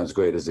 4 times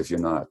greater as if you're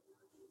not.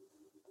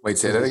 Wait,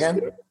 say that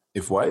again?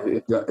 If what?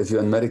 If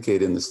you're on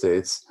Medicaid in the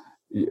States,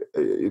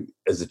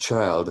 as a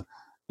child,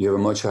 you have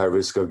a much higher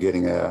risk of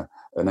getting an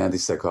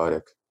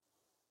antipsychotic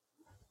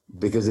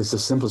because it's the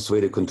simplest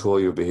way to control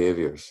your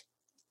behaviors,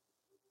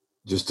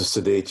 just to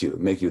sedate you,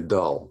 make you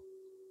dull.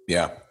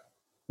 Yeah.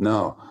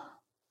 Now,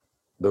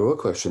 the real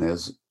question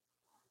is,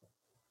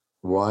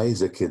 why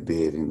is a kid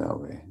behaving that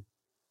way?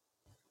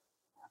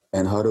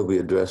 And how do we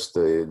address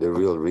the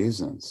real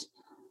reasons?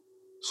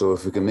 So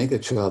if we can make a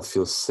child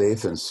feel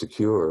safe and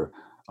secure,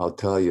 I'll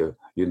tell you,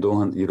 you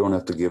don't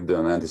have to give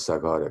them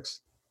antipsychotics.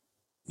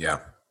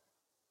 Yeah.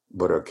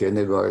 But our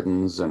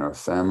kindergartens and our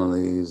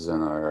families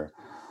and our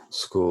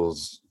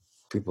schools,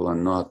 people are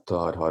not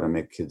taught how to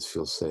make kids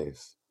feel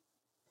safe,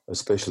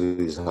 especially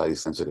these highly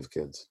sensitive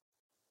kids.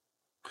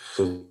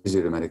 So it's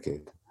easier to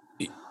medicate.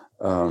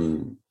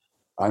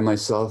 I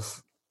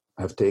myself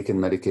have taken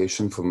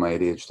medication for my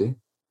ADHD,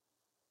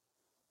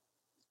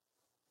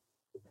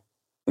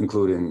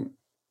 including,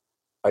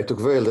 I took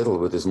very little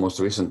with this most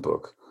recent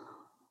book,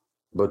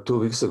 but 2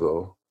 weeks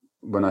ago,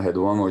 when I had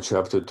one more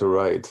chapter to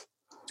write,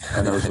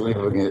 and I was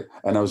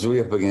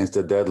really up against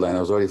the deadline, I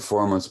was already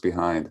 4 months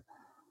behind.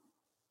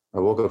 I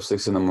woke up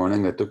 6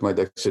 a.m, I took my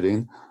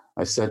Dexedrine,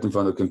 I sat in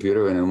front of the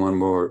computer, and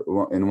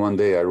in one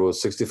day, I wrote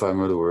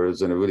 6,500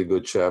 words and a really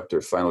good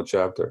chapter, final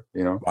chapter,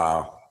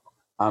 Wow.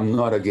 I'm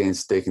not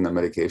against taking the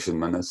medication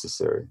when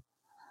necessary,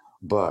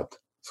 but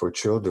for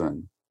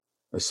children,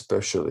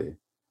 especially,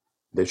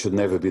 they should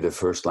never be the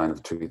first line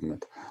of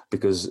treatment.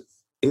 Because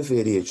if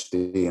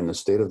ADHD and the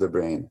state of the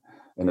brain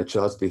and a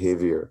child's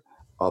behavior,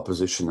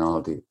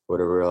 oppositionality,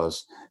 whatever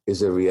else,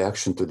 is a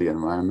reaction to the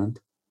environment,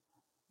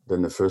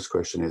 then the first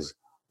question is,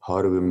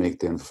 how do we make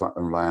the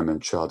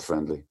environment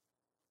child-friendly?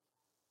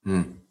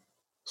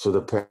 So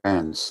the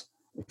parents,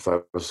 if I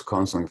was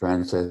counseling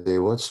parents, I'd say,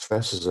 what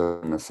stresses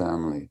are in the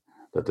family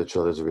that the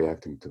child is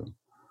reacting to?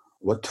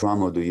 What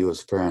trauma do you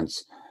as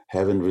parents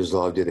haven't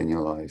resolved yet in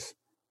your life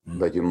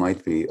that you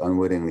might be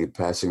unwittingly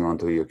passing on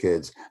to your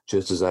kids,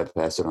 just as I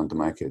pass it on to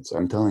my kids.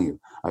 I'm telling you,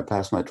 I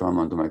pass my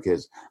trauma on to my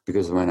kids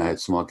because when I had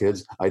small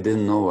kids, I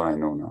didn't know what I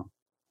know now.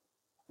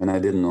 And I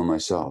didn't know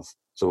myself.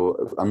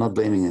 So I'm not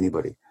blaming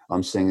anybody.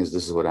 I'm saying this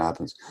is what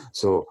happens.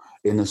 So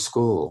in a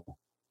school,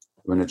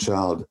 when a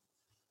child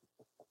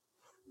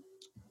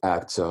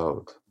acts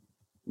out,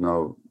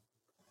 now,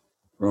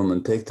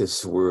 Roman, take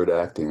this word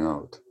acting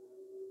out.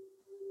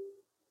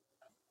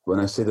 When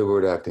I say the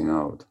word acting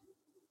out,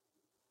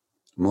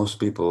 most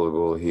people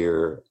will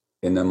hear,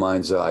 in their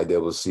mind's eye, they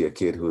will see a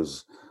kid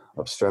who's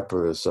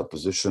obstreperous,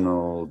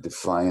 oppositional,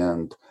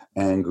 defiant,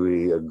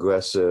 angry,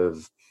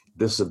 aggressive,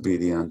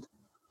 disobedient.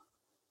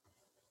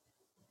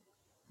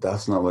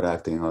 That's not what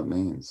acting out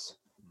means.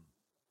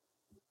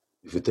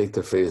 If you take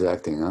the phrase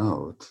acting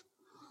out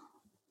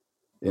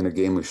in a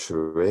game of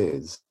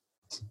charades,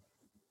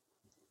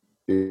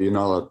 you're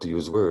not allowed to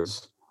use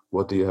words.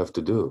 What do you have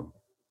to do?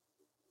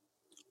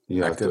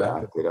 You have to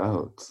act it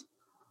out.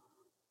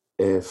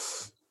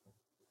 If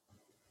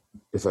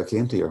I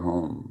came to your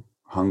home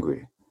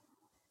hungry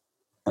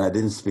and I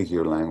didn't speak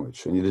your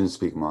language and you didn't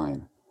speak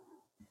mine,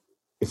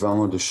 if I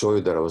wanted to show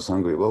you that I was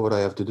hungry, what would I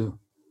have to do?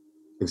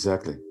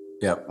 Exactly.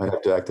 Yeah. I'd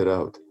have to act it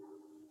out.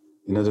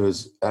 In other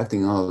words,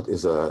 acting out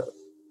is a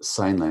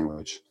sign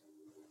language.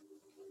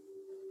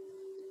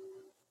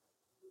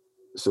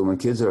 So when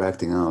kids are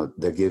acting out,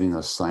 they're giving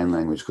us sign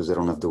language because they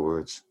don't have the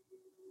words,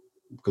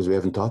 because we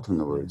haven't taught them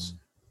the words.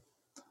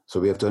 So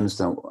we have to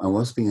understand, and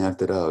what's being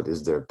acted out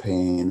is their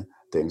pain,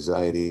 their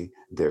anxiety,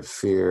 their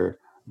fear,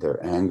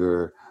 their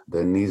anger,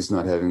 their needs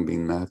not having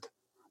been met.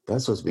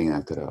 That's what's being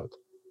acted out.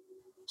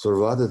 So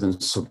rather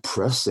than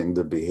suppressing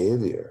the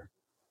behavior,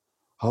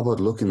 how about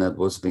looking at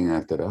what's being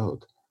acted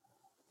out?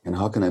 And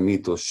how can I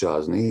meet those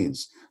child's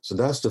needs? So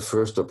that's the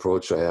first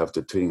approach I have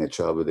to treating a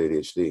child with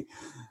ADHD.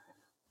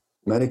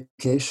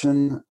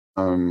 Medication,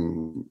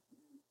 in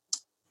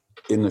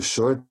the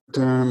short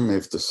term,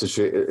 if the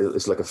situation,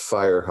 it's like a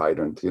fire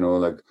hydrant,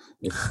 like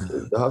if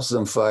the house is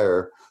on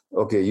fire,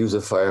 okay, use a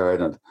fire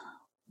hydrant.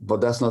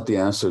 But that's not the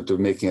answer to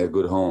making a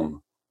good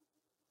home.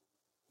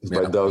 It's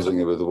by dousing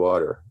it with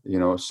water,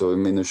 So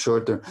in the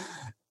short term,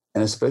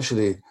 and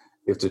especially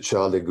if the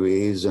child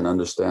agrees and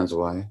understands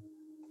why.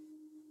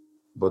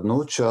 But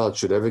no child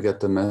should ever get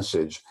the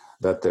message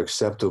that they're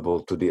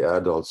acceptable to the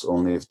adults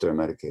only if they're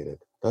medicated.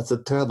 That's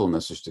a terrible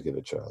message to give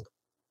a child.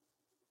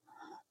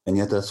 And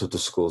yet that's what the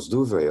schools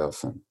do very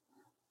often.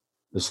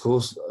 The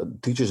schools,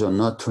 teachers are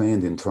not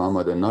trained in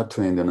trauma. They're not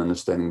trained in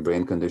understanding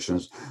brain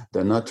conditions.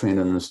 They're not trained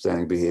in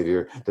understanding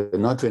behavior. They're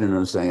not trained in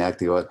understanding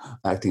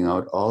acting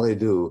out. All they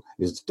do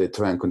is they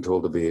try and control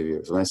the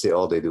behaviors. When I say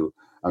all they do,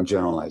 I'm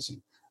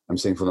generalizing. I'm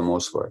saying for the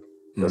most part,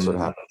 that's what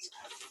happens.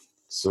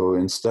 So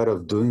instead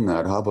of doing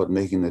that, how about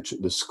making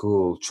the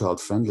school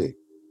child-friendly?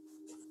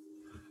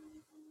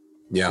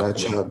 Yeah. That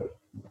child,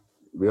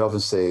 we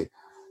often say,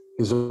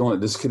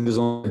 this kid is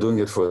only doing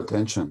it for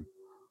attention.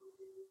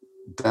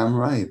 Damn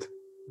right.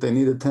 They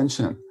need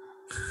attention.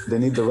 They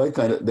need the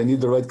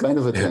right kind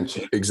of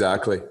attention.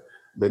 Exactly.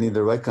 They need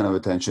the right kind of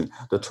attention.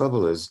 The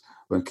trouble is,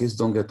 when kids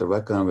don't get the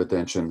right kind of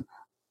attention,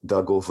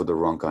 they'll go for the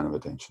wrong kind of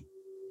attention.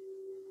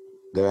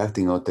 They're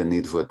acting out their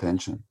need for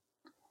attention.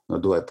 Now,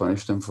 do I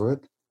punish them for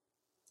it?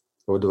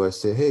 Or do I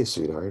say, hey,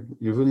 sweetheart,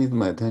 you really need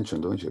my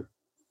attention, don't you?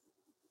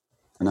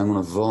 And I'm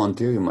going to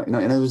volunteer you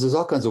there's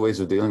all kinds of ways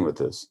of dealing with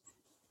this.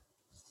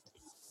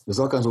 There's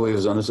all kinds of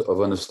ways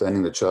of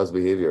understanding the child's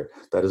behavior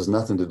that has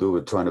nothing to do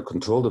with trying to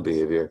control the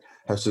behavior. It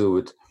has to do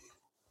with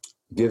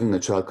giving the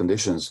child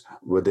conditions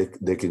where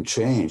they can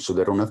change so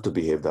they don't have to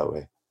behave that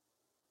way.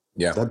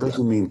 Yeah. That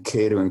doesn't mean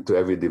catering to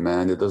every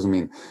demand. It doesn't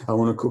mean, I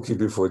want a cookie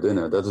before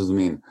dinner. That doesn't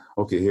mean,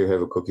 okay, here,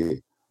 have a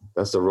cookie.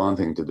 That's the wrong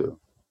thing to do.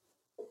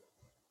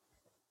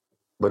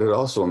 But it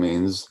also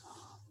means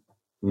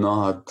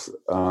not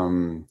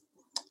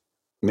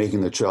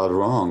making the child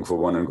wrong for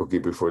wanting a cookie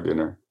before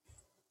dinner.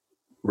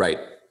 Right.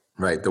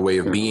 The way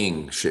of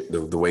being,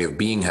 the way of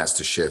being has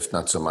to shift,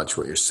 not so much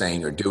what you're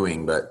saying or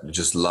doing, but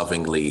just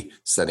lovingly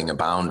setting a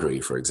boundary,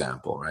 for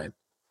example, right?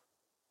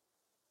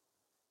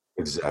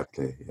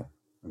 Exactly. Yeah,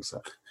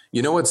 exactly.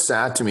 You know what's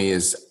sad to me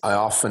is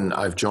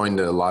I've joined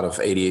a lot of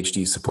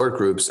ADHD support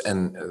groups,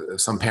 and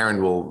some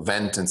parent will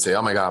vent and say,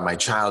 oh my God, my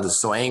child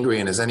is so angry,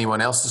 and is anyone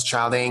else's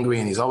child angry?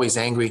 And he's always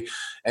angry.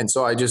 And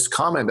so I just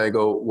comment, I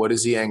go, what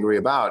is he angry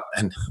about?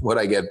 And what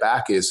I get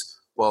back is,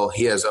 well,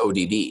 he has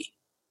ODD.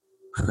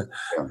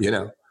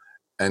 Yeah.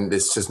 And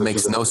this just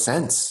makes no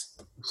sense.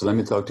 So let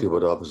me talk to you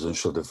about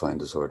oppositional defiant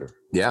disorder.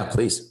 Yeah,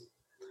 please.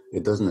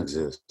 It doesn't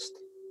exist.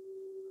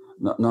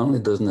 Not only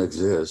doesn't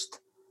exist,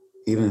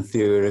 even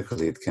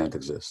theoretically it can't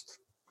exist.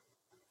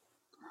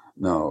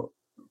 Now,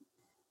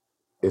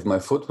 if my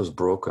foot was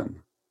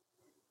broken,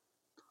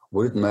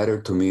 would it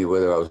matter to me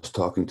whether I was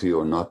talking to you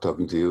or not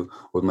talking to you?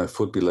 Would my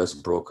foot be less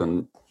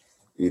broken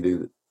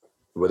either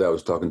whether I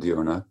was talking to you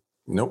or not?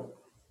 Nope.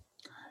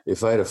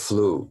 If I had a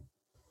flu,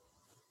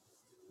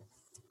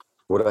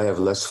 would I have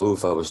less flu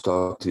if I was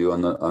talking to you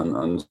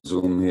on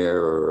Zoom here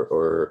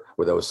or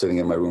whether I was sitting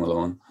in my room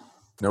alone?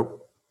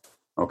 Nope.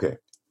 Okay.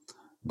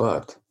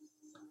 But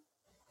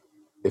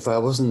If I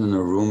wasn't in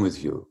a room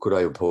with you, could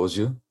I oppose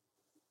you?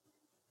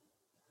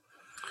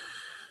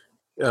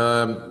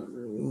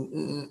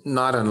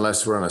 Not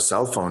unless we're on a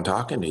cell phone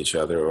talking to each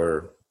other,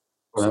 or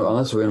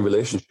Unless we're in a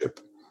relationship,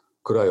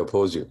 could I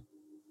oppose you?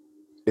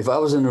 If I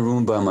was in a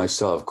room by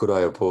myself, could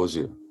I oppose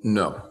you?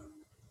 no.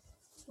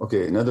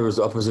 Okay, in other words,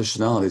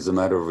 oppositionality is a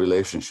matter of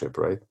relationship,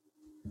 right?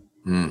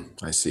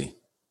 I see.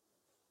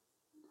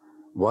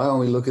 Why are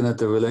we looking at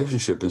the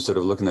relationship instead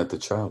of looking at the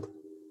child?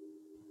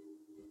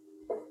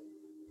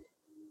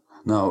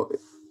 Now,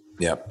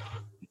 Yep.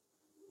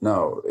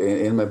 Now,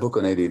 in my book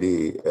on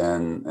ADD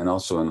and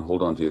also in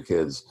Hold On to Your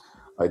Kids,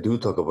 I do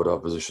talk about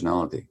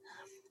oppositionality.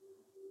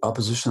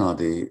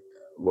 Oppositionality,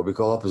 what we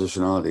call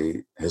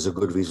oppositionality, has a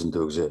good reason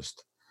to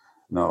exist.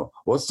 Now,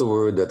 what's the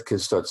word that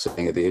kids start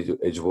saying at the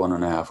age of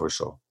 1.5 or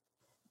so?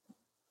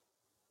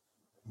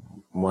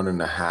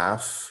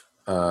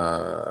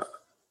 1.5.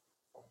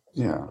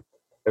 Yeah,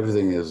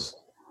 everything is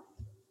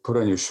put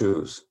on your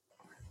shoes.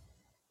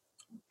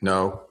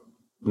 No.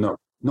 No,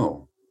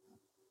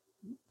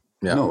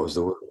 Yeah. no is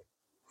the word.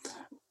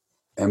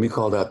 And we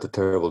call that the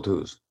terrible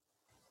twos.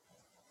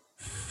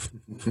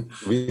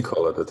 We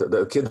call it,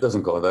 the kid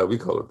doesn't call it that, we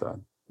call it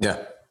that.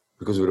 Yeah.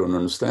 Because we don't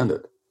understand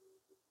it.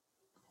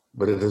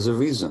 But it has a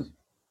reason.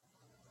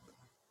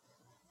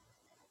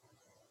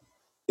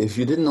 If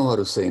you didn't know how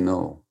to say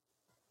no,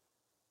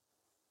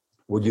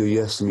 would your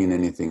yes mean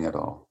anything at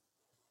all?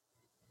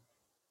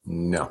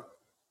 No.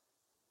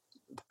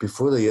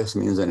 Before the yes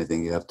means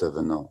anything, you have to have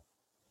a no.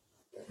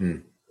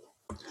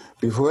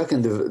 Before I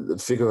can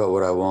figure out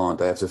what I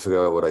want, I have to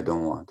figure out what I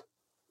don't want.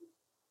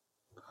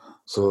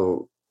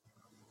 So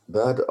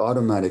that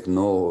automatic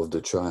no of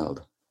the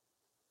child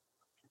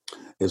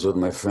is what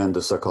my friend,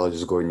 the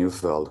psychologist Gordon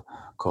Neufeld,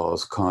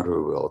 calls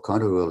counter-will.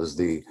 Counter-will is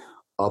the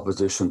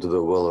opposition to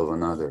the will of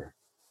another.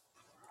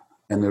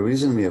 And the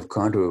reason we have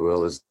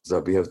counter-will is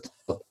that we have,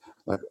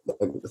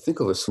 think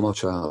of a small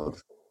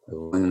child, a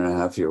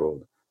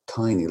 1.5-year-old,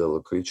 tiny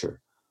little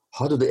creature.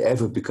 How do they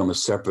ever become a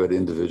separate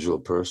individual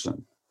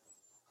person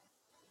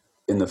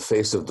in the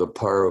face of the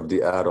power of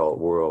the adult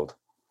world?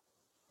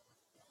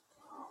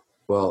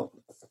 Well,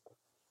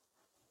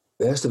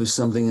 there has to be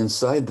something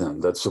inside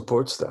them that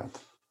supports that.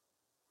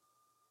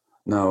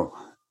 Now,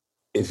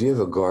 if you have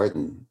a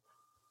garden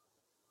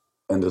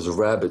and there's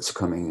rabbits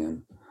coming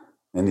in,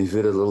 and if you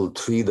had a little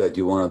tree that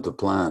you wanted to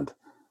plant,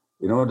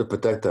 in order to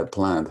protect that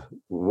plant,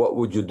 what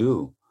would you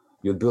do?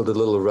 You'd build a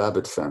little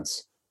rabbit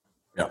fence.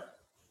 Yeah.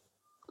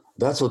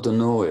 That's what the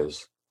no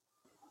is.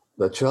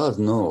 The child's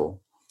no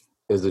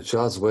is the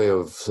child's way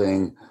of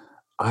saying,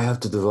 I have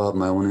to develop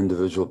my own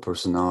individual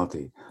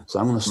personality. So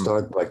I'm going to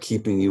start by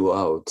keeping you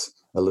out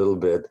a little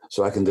bit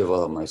so I can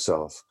develop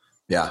myself.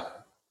 Yeah.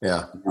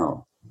 Yeah.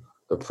 No.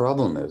 The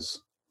problem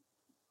is,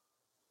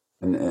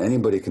 and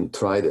anybody can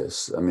try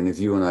this. I mean, if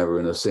you and I were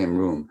in the same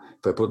room,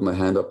 if I put my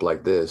hand up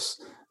like this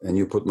and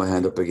you put my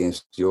hand up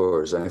against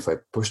yours, and if I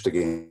pushed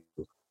against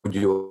you, would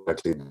you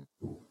actually do?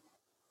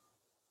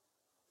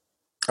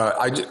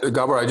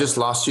 Gabor, I just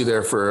lost you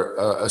there for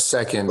a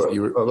second. But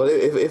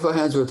if our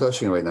hands were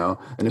touching right now,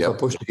 and if I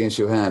pushed against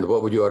your hand,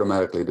 what would you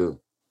automatically do?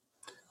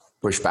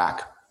 Push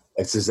back.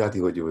 That's exactly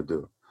what you would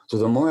do. So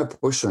the more I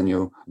push on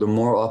you, the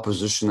more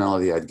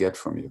oppositionality I'd get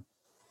from you.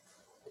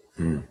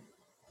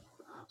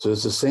 So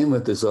it's the same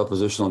with this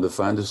oppositional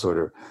defiant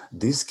disorder.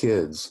 These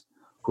kids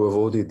who have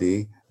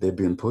ODD, they've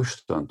been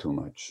pushed on too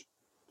much.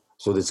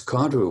 So this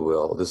counter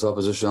will, this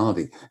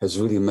oppositionality has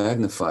really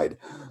magnified.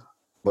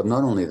 But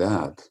not only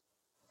that,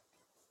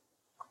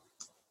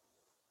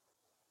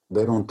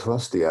 they don't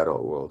trust the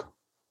adult world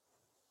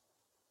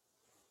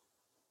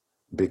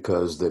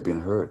because they've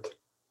been hurt.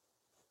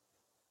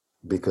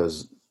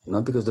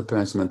 Not because the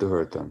parents meant to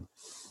hurt them,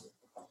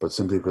 but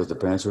simply because the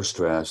parents were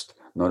stressed,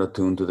 not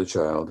attuned to the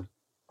child.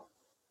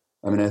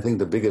 I mean, I think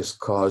the biggest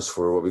cause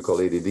for what we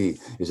call ADD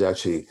is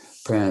actually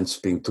parents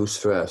being too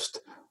stressed,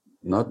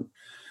 not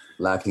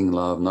lacking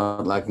love,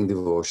 not lacking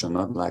devotion,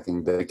 not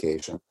lacking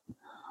dedication,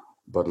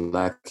 but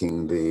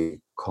lacking the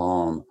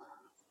calm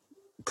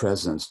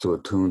presence to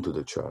attune to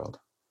the child.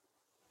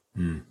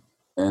 And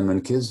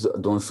when kids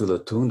don't feel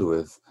attuned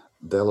with,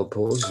 they'll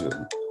oppose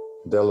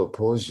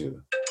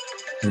you.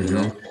 You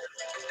know?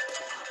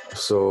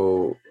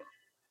 So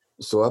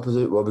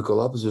what we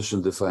call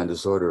opposition defiant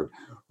disorder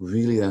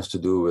really has to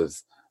do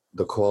with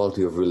the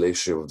quality of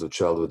relationship of the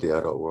child with the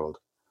adult world.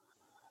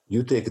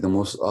 You take the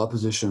most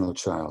oppositional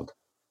child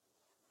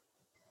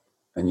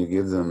and you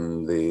give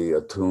them the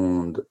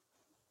attuned,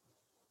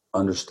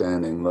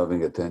 understanding,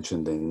 loving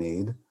attention they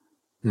need.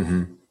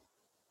 The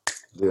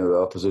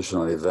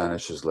oppositionality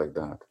vanishes like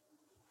that.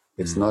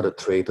 It's not a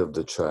trait of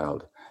the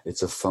child.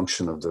 It's a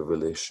function of the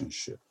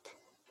relationship.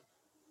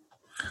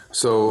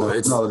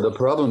 So the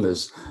problem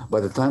is,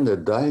 by the time they're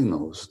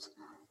diagnosed,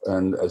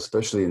 and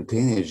especially in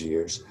teenage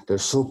years, they're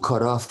so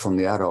cut off from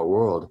the adult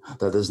world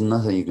that there's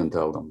nothing you can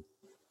tell them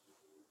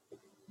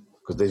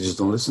because they just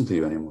don't listen to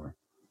you anymore.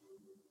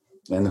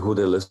 And who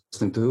they're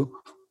listening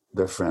to?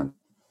 Their friend.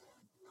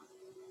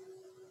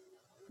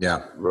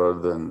 Yeah. Rather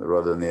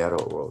than the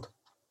adult world.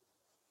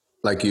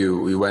 like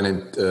you went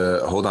and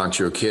hold on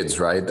to your kids,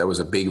 right? That was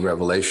a big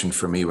revelation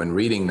for me when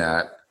reading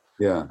that.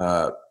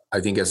 Yeah. I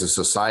think as a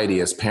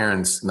society, as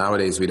parents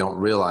nowadays, we don't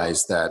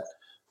realize that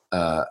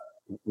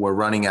we're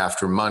running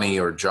after money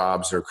or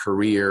jobs or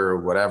career or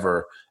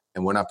whatever,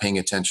 and we're not paying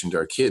attention to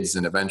our kids,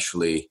 and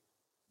eventually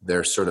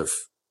they're sort of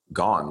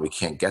gone. We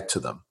can't get to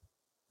them.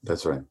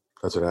 That's right.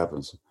 That's what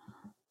happens.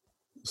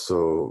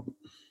 So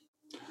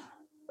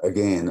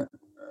again,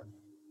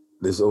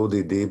 this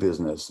ODD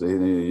business,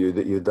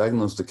 you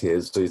diagnose the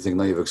kids, so you think,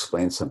 no, you've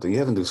explained something. You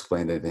haven't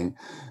explained anything.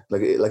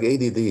 Like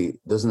ADD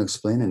doesn't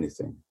explain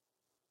anything.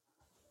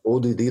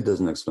 ODD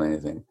doesn't explain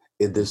anything.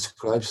 It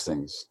describes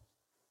things.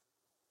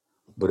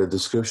 But a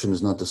description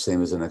is not the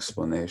same as an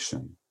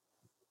explanation.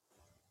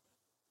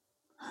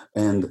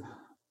 And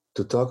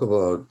to talk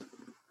about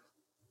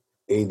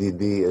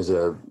ADD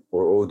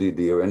or ODD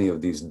or any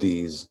of these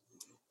Ds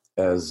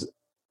as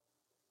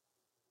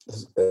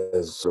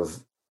sort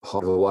of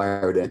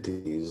hardwired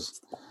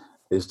entities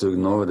is to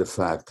ignore the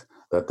fact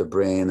that the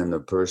brain and the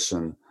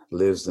person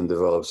lives and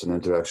develops an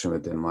interaction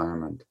with the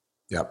environment.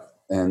 Yep.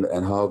 And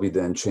how we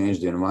then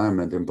change the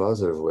environment in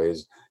positive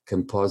ways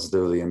can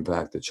positively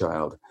impact the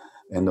child,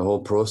 and the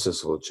whole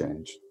process will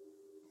change.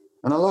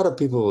 And a lot of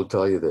people will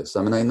tell you this.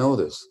 I mean, I know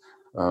this.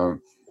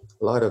 I'm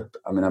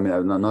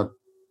not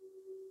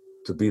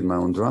to beat my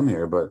own drum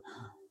here, but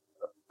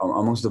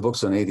amongst the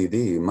books on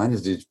ADD, mine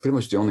is pretty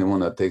much the only one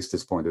that takes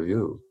this point of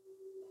view.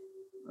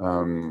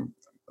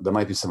 There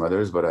might be some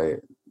others, but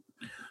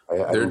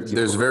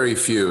there's very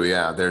few.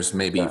 Yeah, there's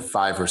maybe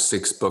 5 or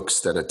 6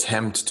 books that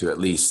attempt to at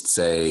least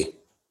say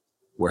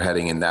we're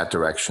heading in that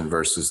direction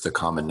versus the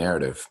common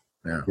narrative.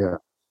 Yeah. Yeah.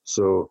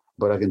 So,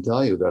 but I can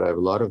tell you that I have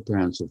a lot of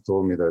parents who've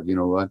told me that, you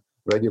know what,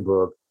 read your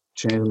book,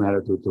 changed my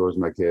attitude towards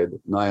my kid.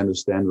 Now I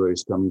understand where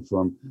he's coming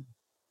from.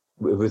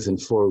 Within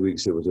 4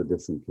 weeks, it was a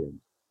different kid.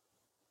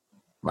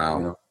 Wow.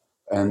 You know?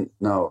 And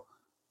now,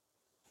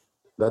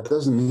 that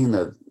doesn't mean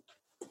that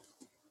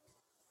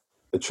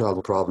the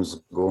child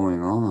problems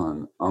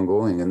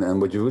ongoing.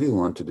 And what you really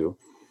want to do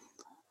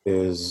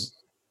is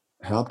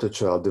help the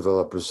child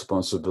develop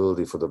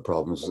responsibility for the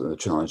problems and the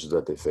challenges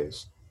that they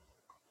face.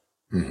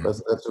 Mm-hmm.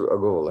 That's a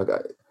goal.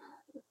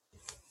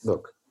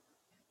 Look,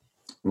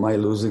 my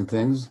losing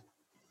things,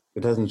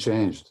 it hasn't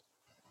changed.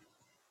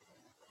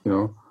 You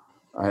know,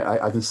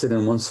 I can sit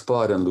in one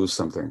spot and lose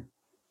something.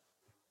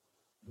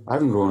 I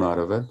haven't grown out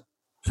of it,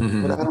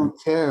 but I don't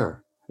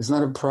care. It's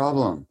not a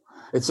problem.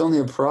 It's only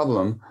a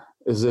problem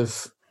as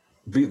if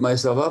beat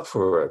myself up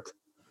for it.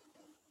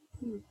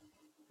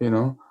 You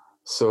know,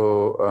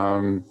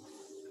 so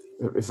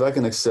if I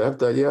can accept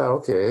that, yeah,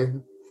 okay,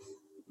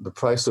 the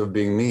price of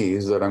being me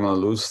is that I'm going to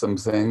lose some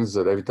things,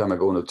 that every time I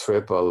go on a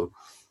trip,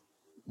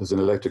 there's an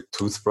electric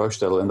toothbrush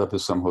that'll end up in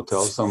some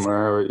hotel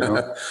somewhere, you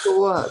know, so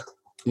what,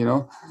 you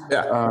know?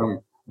 Yeah.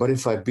 But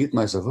if I beat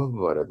myself up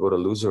about it, what a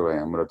loser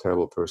I am, what a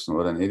terrible person,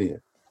 what an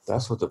idiot.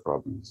 That's what the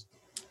problem is.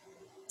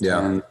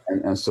 Yeah.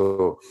 And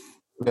so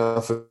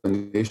often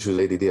the issue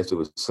with ADD has to do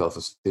with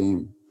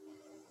self-esteem.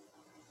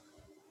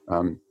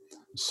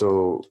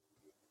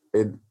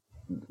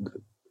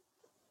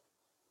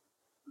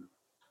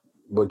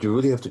 What you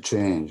really have to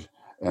change,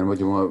 and what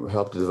you want to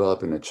help to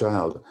develop in a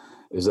child,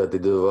 is that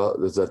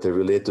they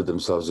relate to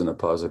themselves in a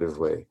positive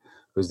way.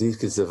 Because these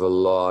kids have a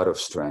lot of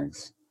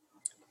strength.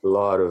 They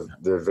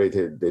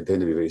tend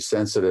to be very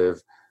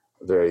sensitive,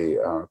 very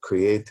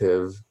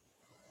creative,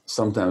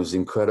 sometimes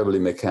incredibly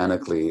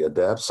mechanically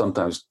adept,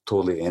 sometimes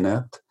totally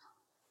inept.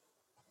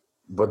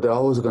 But they're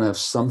always going to have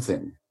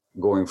something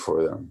going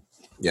for them.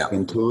 Yeah.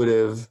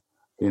 Intuitive,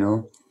 you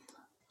know.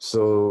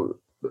 So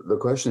the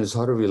question is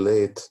how to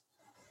relate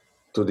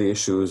to the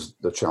issues,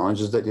 the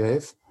challenges that you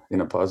have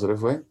in a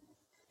positive way.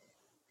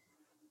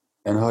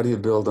 And how do you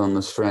build on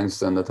the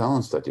strengths and the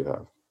talents that you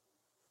have?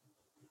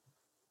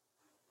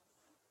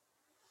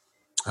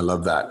 I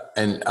love that.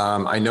 And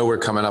I know we're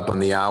coming up on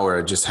the hour.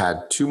 I just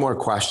had 2 more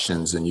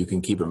questions, and you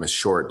can keep them as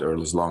short or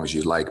as long as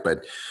you like.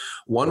 But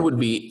one would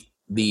be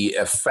the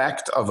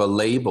effect of a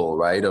label,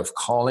 right, of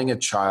calling a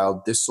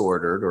child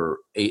disordered, or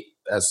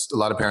as a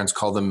lot of parents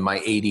call them, my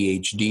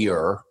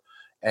ADHD-er.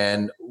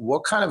 And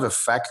what kind of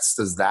effects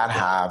does that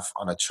have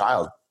on a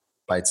child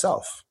by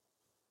itself?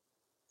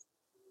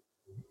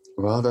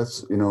 Well,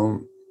 that's, you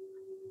know,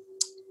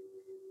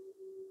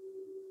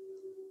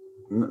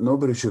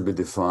 nobody should be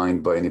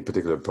defined by any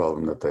particular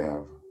problem that they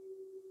have.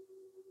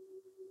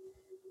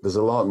 There's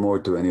a lot more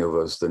to any of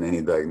us than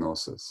any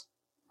diagnosis.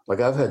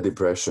 Like, I've had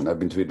depression. I've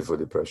been treated for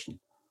depression.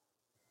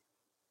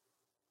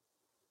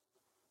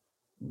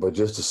 But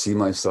just to see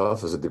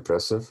myself as a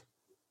depressive,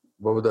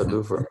 what would that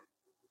do for me?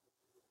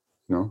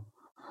 You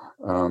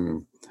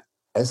know?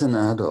 As an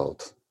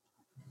adult,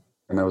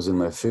 and I was in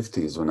my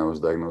 50s when I was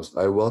diagnosed,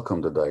 I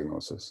welcomed the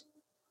diagnosis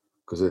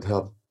because it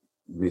helped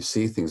me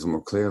see things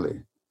more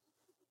clearly.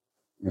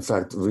 In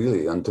fact,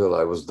 really, until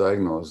I was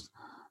diagnosed,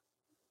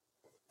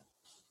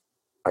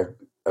 I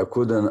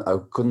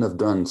couldn't have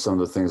done some of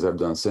the things I've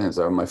done since.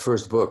 My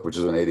first book, which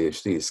is on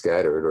ADHD,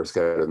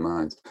 Scattered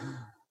Minds,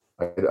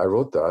 I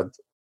wrote that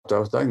after I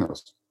was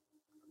diagnosed.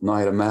 Now I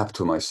had a map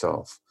to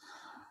myself.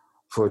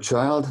 For a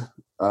child,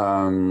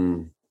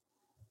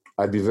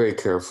 I'd be very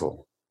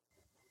careful.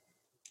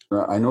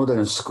 I know that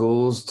in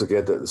schools, to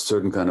get a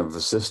certain kind of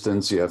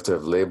assistance, you have to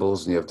have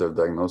labels and you have to have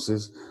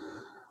diagnoses.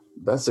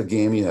 That's a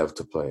game you have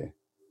to play.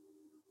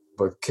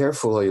 But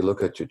careful how you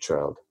look at your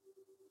child.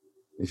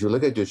 If you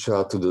look at your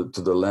child through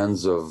the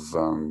lens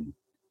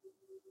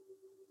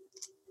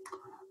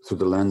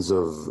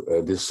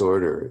of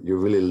disorder, you're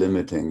really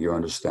limiting your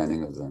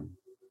understanding of them.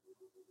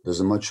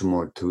 There's much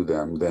more to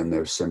them than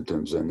their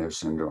symptoms and their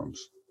syndromes.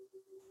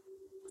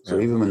 So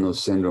even when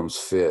those syndromes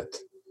fit,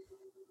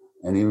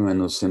 and even when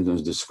those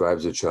symptoms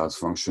describes a child's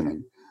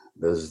functioning,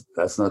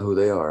 that's not who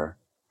they are.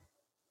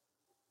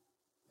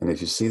 And if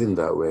you see them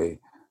that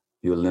way,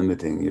 you're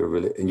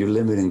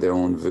limiting their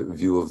own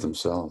view of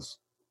themselves.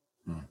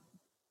 Mm.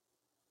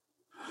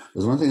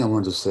 There's one thing I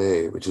want to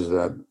say, which is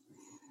that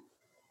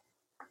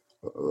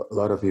a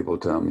lot of people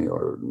tell me,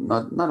 or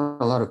not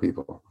a lot of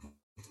people,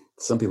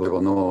 some people go,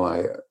 no,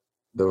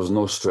 there was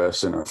no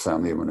stress in our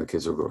family when the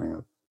kids were growing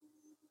up.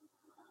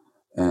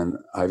 And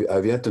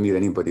I've yet to meet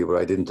anybody where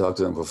I didn't talk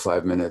to them for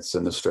 5 minutes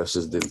and the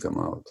stresses didn't come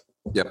out.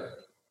 Yep.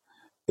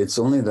 It's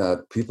only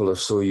that people are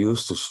so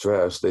used to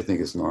stress, they think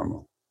it's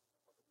normal.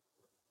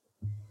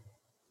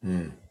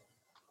 Mm.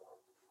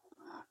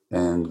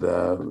 And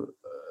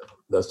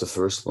that's the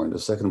first point. The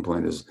second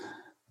point is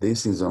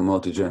these things are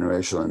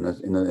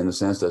multi-generational in the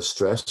sense that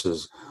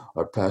stresses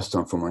are passed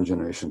on from one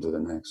generation to the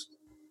next.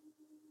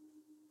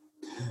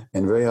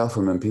 And very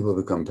often when people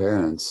become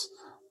parents,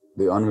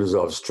 the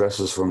unresolved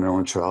stresses from their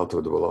own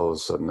childhood will all of a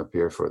sudden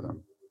appear for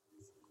them,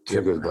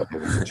 triggered by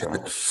having a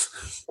child.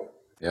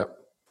 Yep.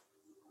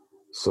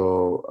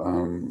 So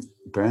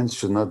parents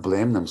should not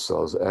blame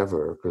themselves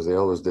ever, because they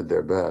always did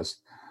their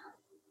best.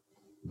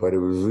 But it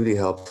was really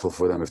helpful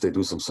for them if they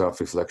do some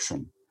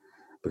self-reflection,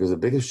 because the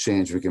biggest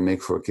change we can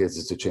make for kids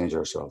is to change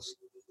ourselves.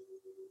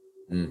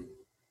 Mm.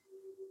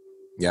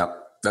 Yeah,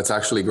 that's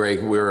actually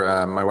great.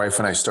 My wife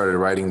and I started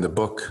writing the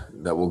book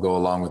that will go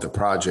along with the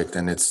project,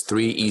 and it's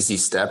 3 easy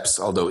steps,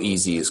 although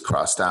easy is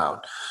crossed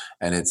out.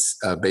 And it's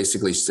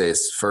basically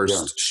says,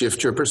 first,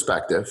 shift your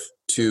perspective.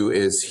 2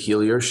 is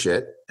heal your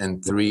shit.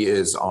 And 3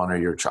 is honor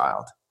your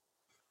child.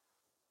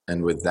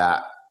 And with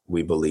that,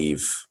 we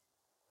believe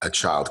a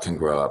child can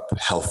grow up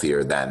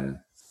healthier than,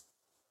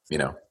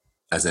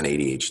 as an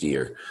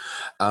ADHDer.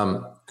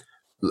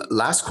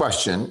 Last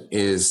question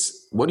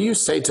is, what do you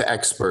say to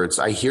experts?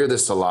 I hear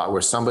this a lot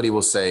where somebody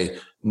will say,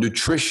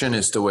 nutrition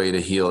is the way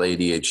to heal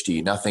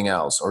ADHD, nothing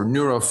else, or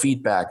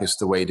neurofeedback is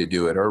the way to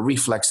do it, or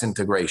reflex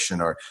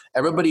integration, or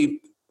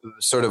everybody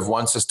sort of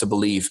wants us to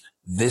believe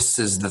this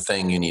is the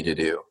thing you need to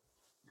do.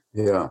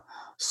 Yeah.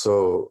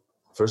 So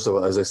first of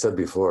all, as I said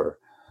before,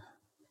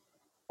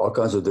 all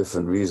kinds of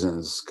different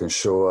reasons can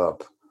show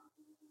up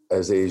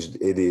as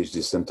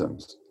ADHD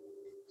symptoms.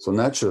 So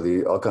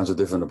naturally, all kinds of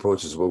different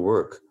approaches will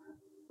work.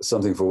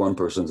 Something for one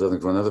person, something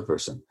for another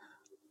person.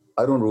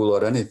 I don't rule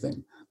out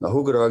anything. Now,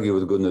 who could argue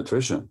with good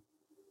nutrition?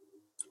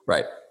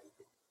 Right.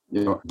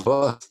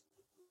 But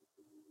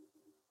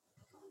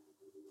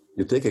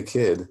you take a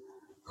kid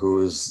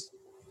who is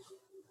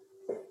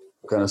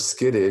kind of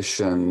skittish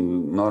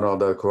and not all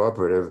that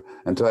cooperative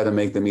and try to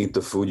make them eat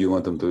the food you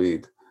want them to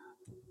eat.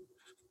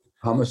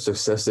 How much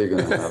success are you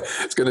going to have?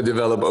 It's going to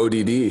develop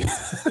ODD.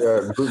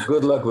 Yeah,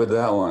 good luck with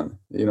that one,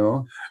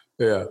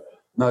 Yeah.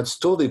 Now, it's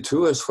totally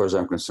true as far as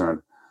I'm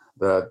concerned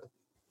that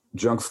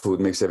junk food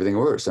makes everything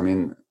worse. I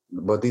mean,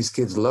 but these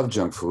kids love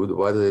junk food.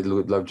 Why do they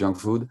love junk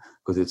food?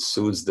 Because it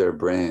soothes their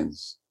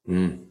brains.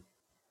 Mm.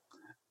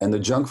 And the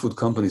junk food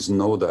companies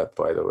know that,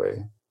 by the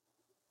way.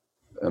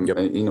 Yep.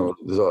 And,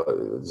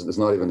 it's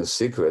not even a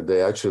secret. They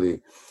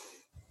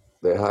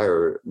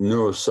hire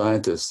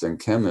neuroscientists and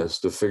chemists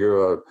to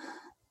figure out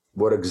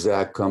what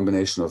exact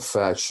combination of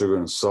fat, sugar,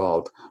 and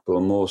salt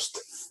will most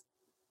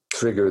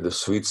trigger the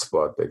sweet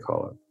spot, they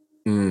call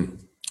it.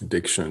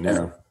 Addiction,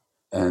 yeah.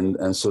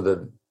 And so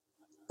that,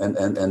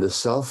 and the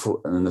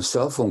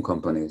cell phone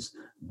companies,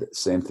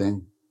 same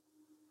thing.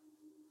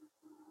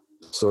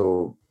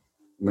 So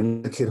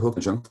when the kid hooked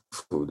on junk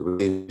food,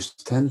 they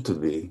tend to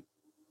be,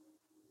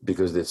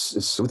 because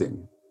it's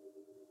soothing.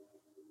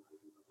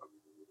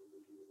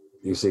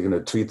 You say you're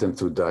going to treat them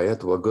through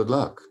diet? Well, good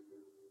luck.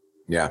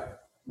 Yeah.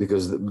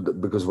 Because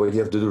what you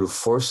have to do to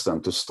force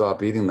them to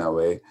stop eating that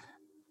way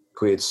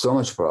creates so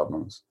much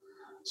problems.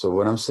 So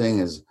what I'm saying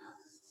is,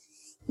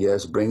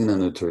 yes, bring in the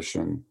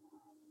nutrition,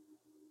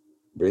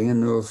 bring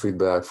in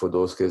neurofeedback for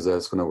those kids that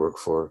it's going to work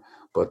for,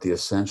 but the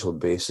essential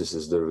basis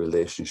is the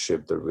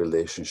relationship,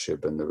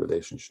 and the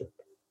relationship.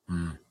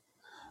 Mm.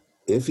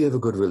 If you have a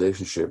good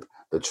relationship,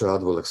 the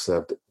child will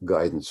accept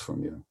guidance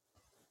from you.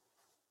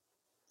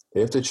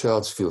 If the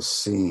child feels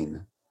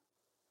seen,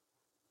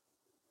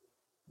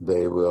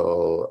 they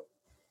will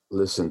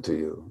listen to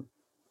you.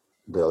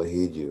 They'll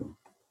heed you.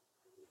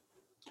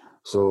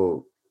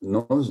 So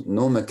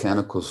no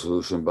mechanical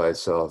solution by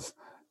itself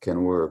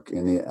can work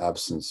in the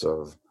absence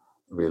of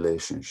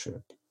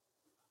relationship.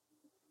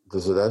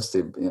 So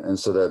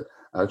that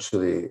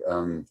actually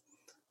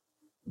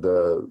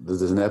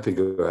there's an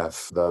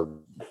epigraph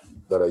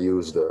that I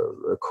used,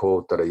 a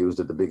quote that I used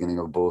at the beginning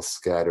of both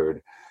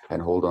Scattered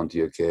and Hold On to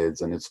Your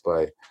Kids, and it's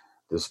by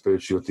the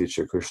spiritual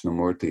teacher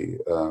Krishnamurti,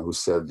 who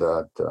said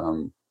that,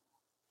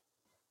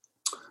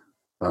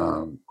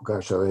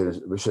 gosh, I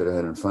wish I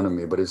had it in front of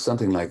me, but it's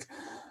something like,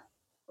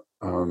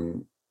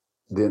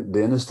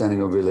 the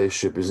understanding of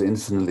relationship is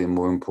infinitely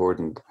more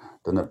important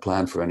than a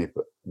plan for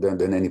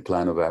than any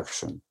plan of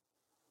action.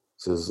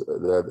 It says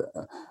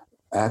that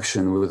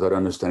action without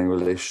understanding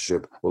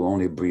relationship will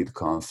only breed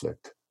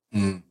conflict.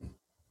 Mm.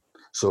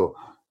 So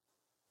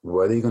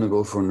whether you're going to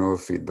go for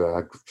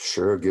neurofeedback,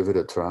 sure, give it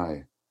a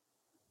try.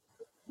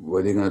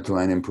 Whether you're going to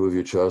try and improve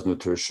your child's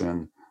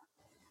nutrition,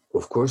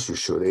 of course you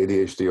should,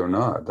 ADHD or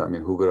not. I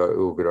mean, who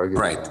could argue?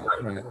 Right,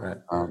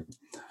 that? right.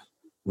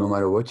 No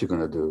matter what you're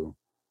going to do,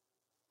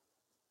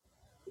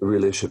 the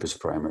relationship is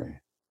primary.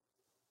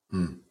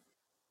 Mm.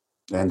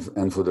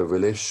 And for the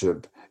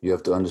relationship, you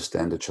have to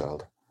understand the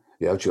child.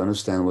 You have to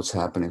understand what's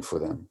happening for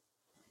them.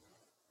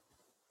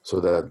 So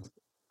that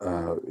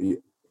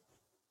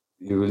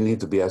you really need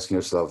to be asking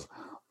yourself,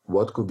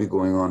 what could be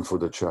going on for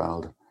the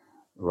child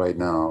right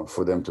now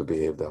for them to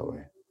behave that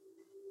way?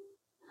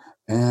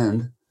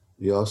 And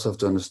you also have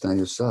to understand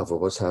yourself, well,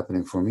 what's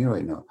happening for me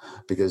right now?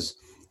 Because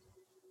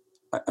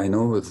I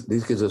know with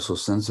these kids are so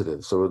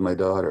sensitive. So with my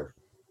daughter,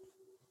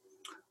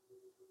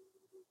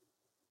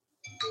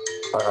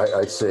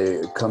 I'd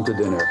say, come to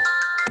dinner.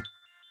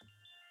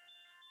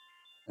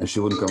 And she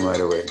wouldn't come right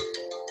away.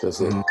 So I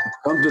say,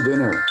 come to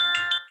dinner.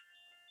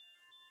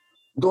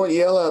 Don't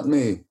yell at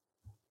me.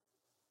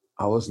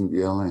 I wasn't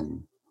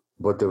yelling,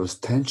 but there was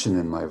tension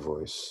in my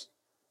voice,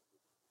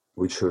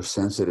 which her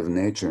sensitive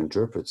nature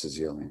interprets as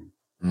yelling.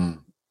 Mm.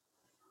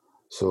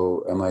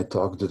 So am I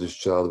talking to this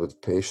child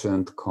with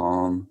patient,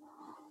 calm,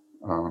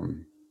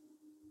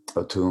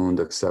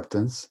 attuned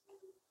acceptance?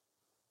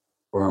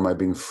 Or am I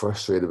being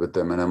frustrated with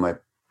them, and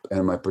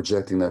am I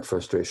projecting that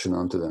frustration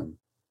onto them?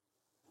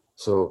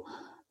 So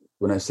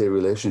when I say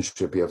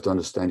relationship, you have to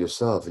understand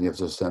yourself, and you have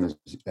to understand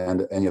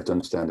and you have to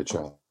understand the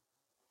child.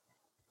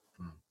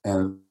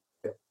 And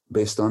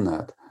based on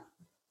that,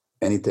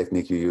 any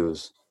technique you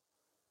use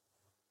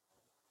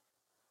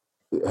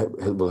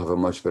will have a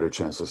much better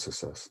chance of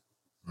success.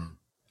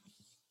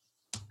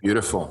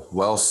 Beautiful.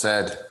 Well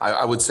said.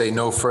 I would say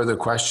no further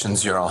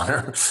questions, Your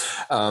Honor.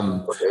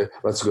 Okay,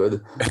 that's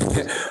good.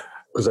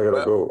 Because I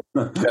gotta go.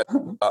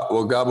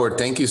 Well, Gabor,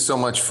 thank you so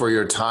much for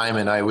your time,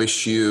 and I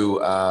wish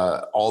you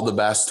all the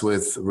best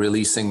with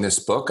releasing this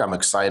book. I'm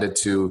excited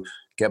to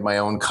get my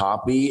own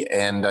copy,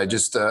 and I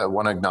just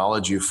want to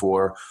acknowledge you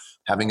for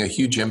having a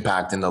huge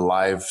impact in the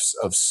lives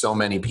of so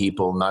many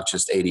people, not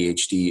just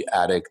ADHD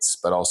addicts,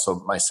 but also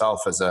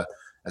myself as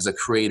a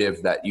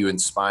creative, that you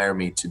inspire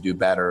me to do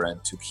better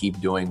and to keep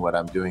doing what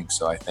I'm doing.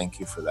 So I thank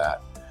you for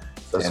that.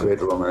 That's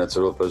great, Roman. It's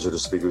a real pleasure to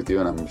speak with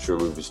you, and I'm sure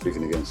we'll be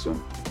speaking again soon.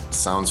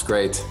 Sounds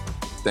great.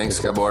 Thanks,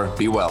 Gabor.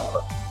 Be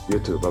well. You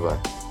too.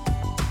 Bye-bye.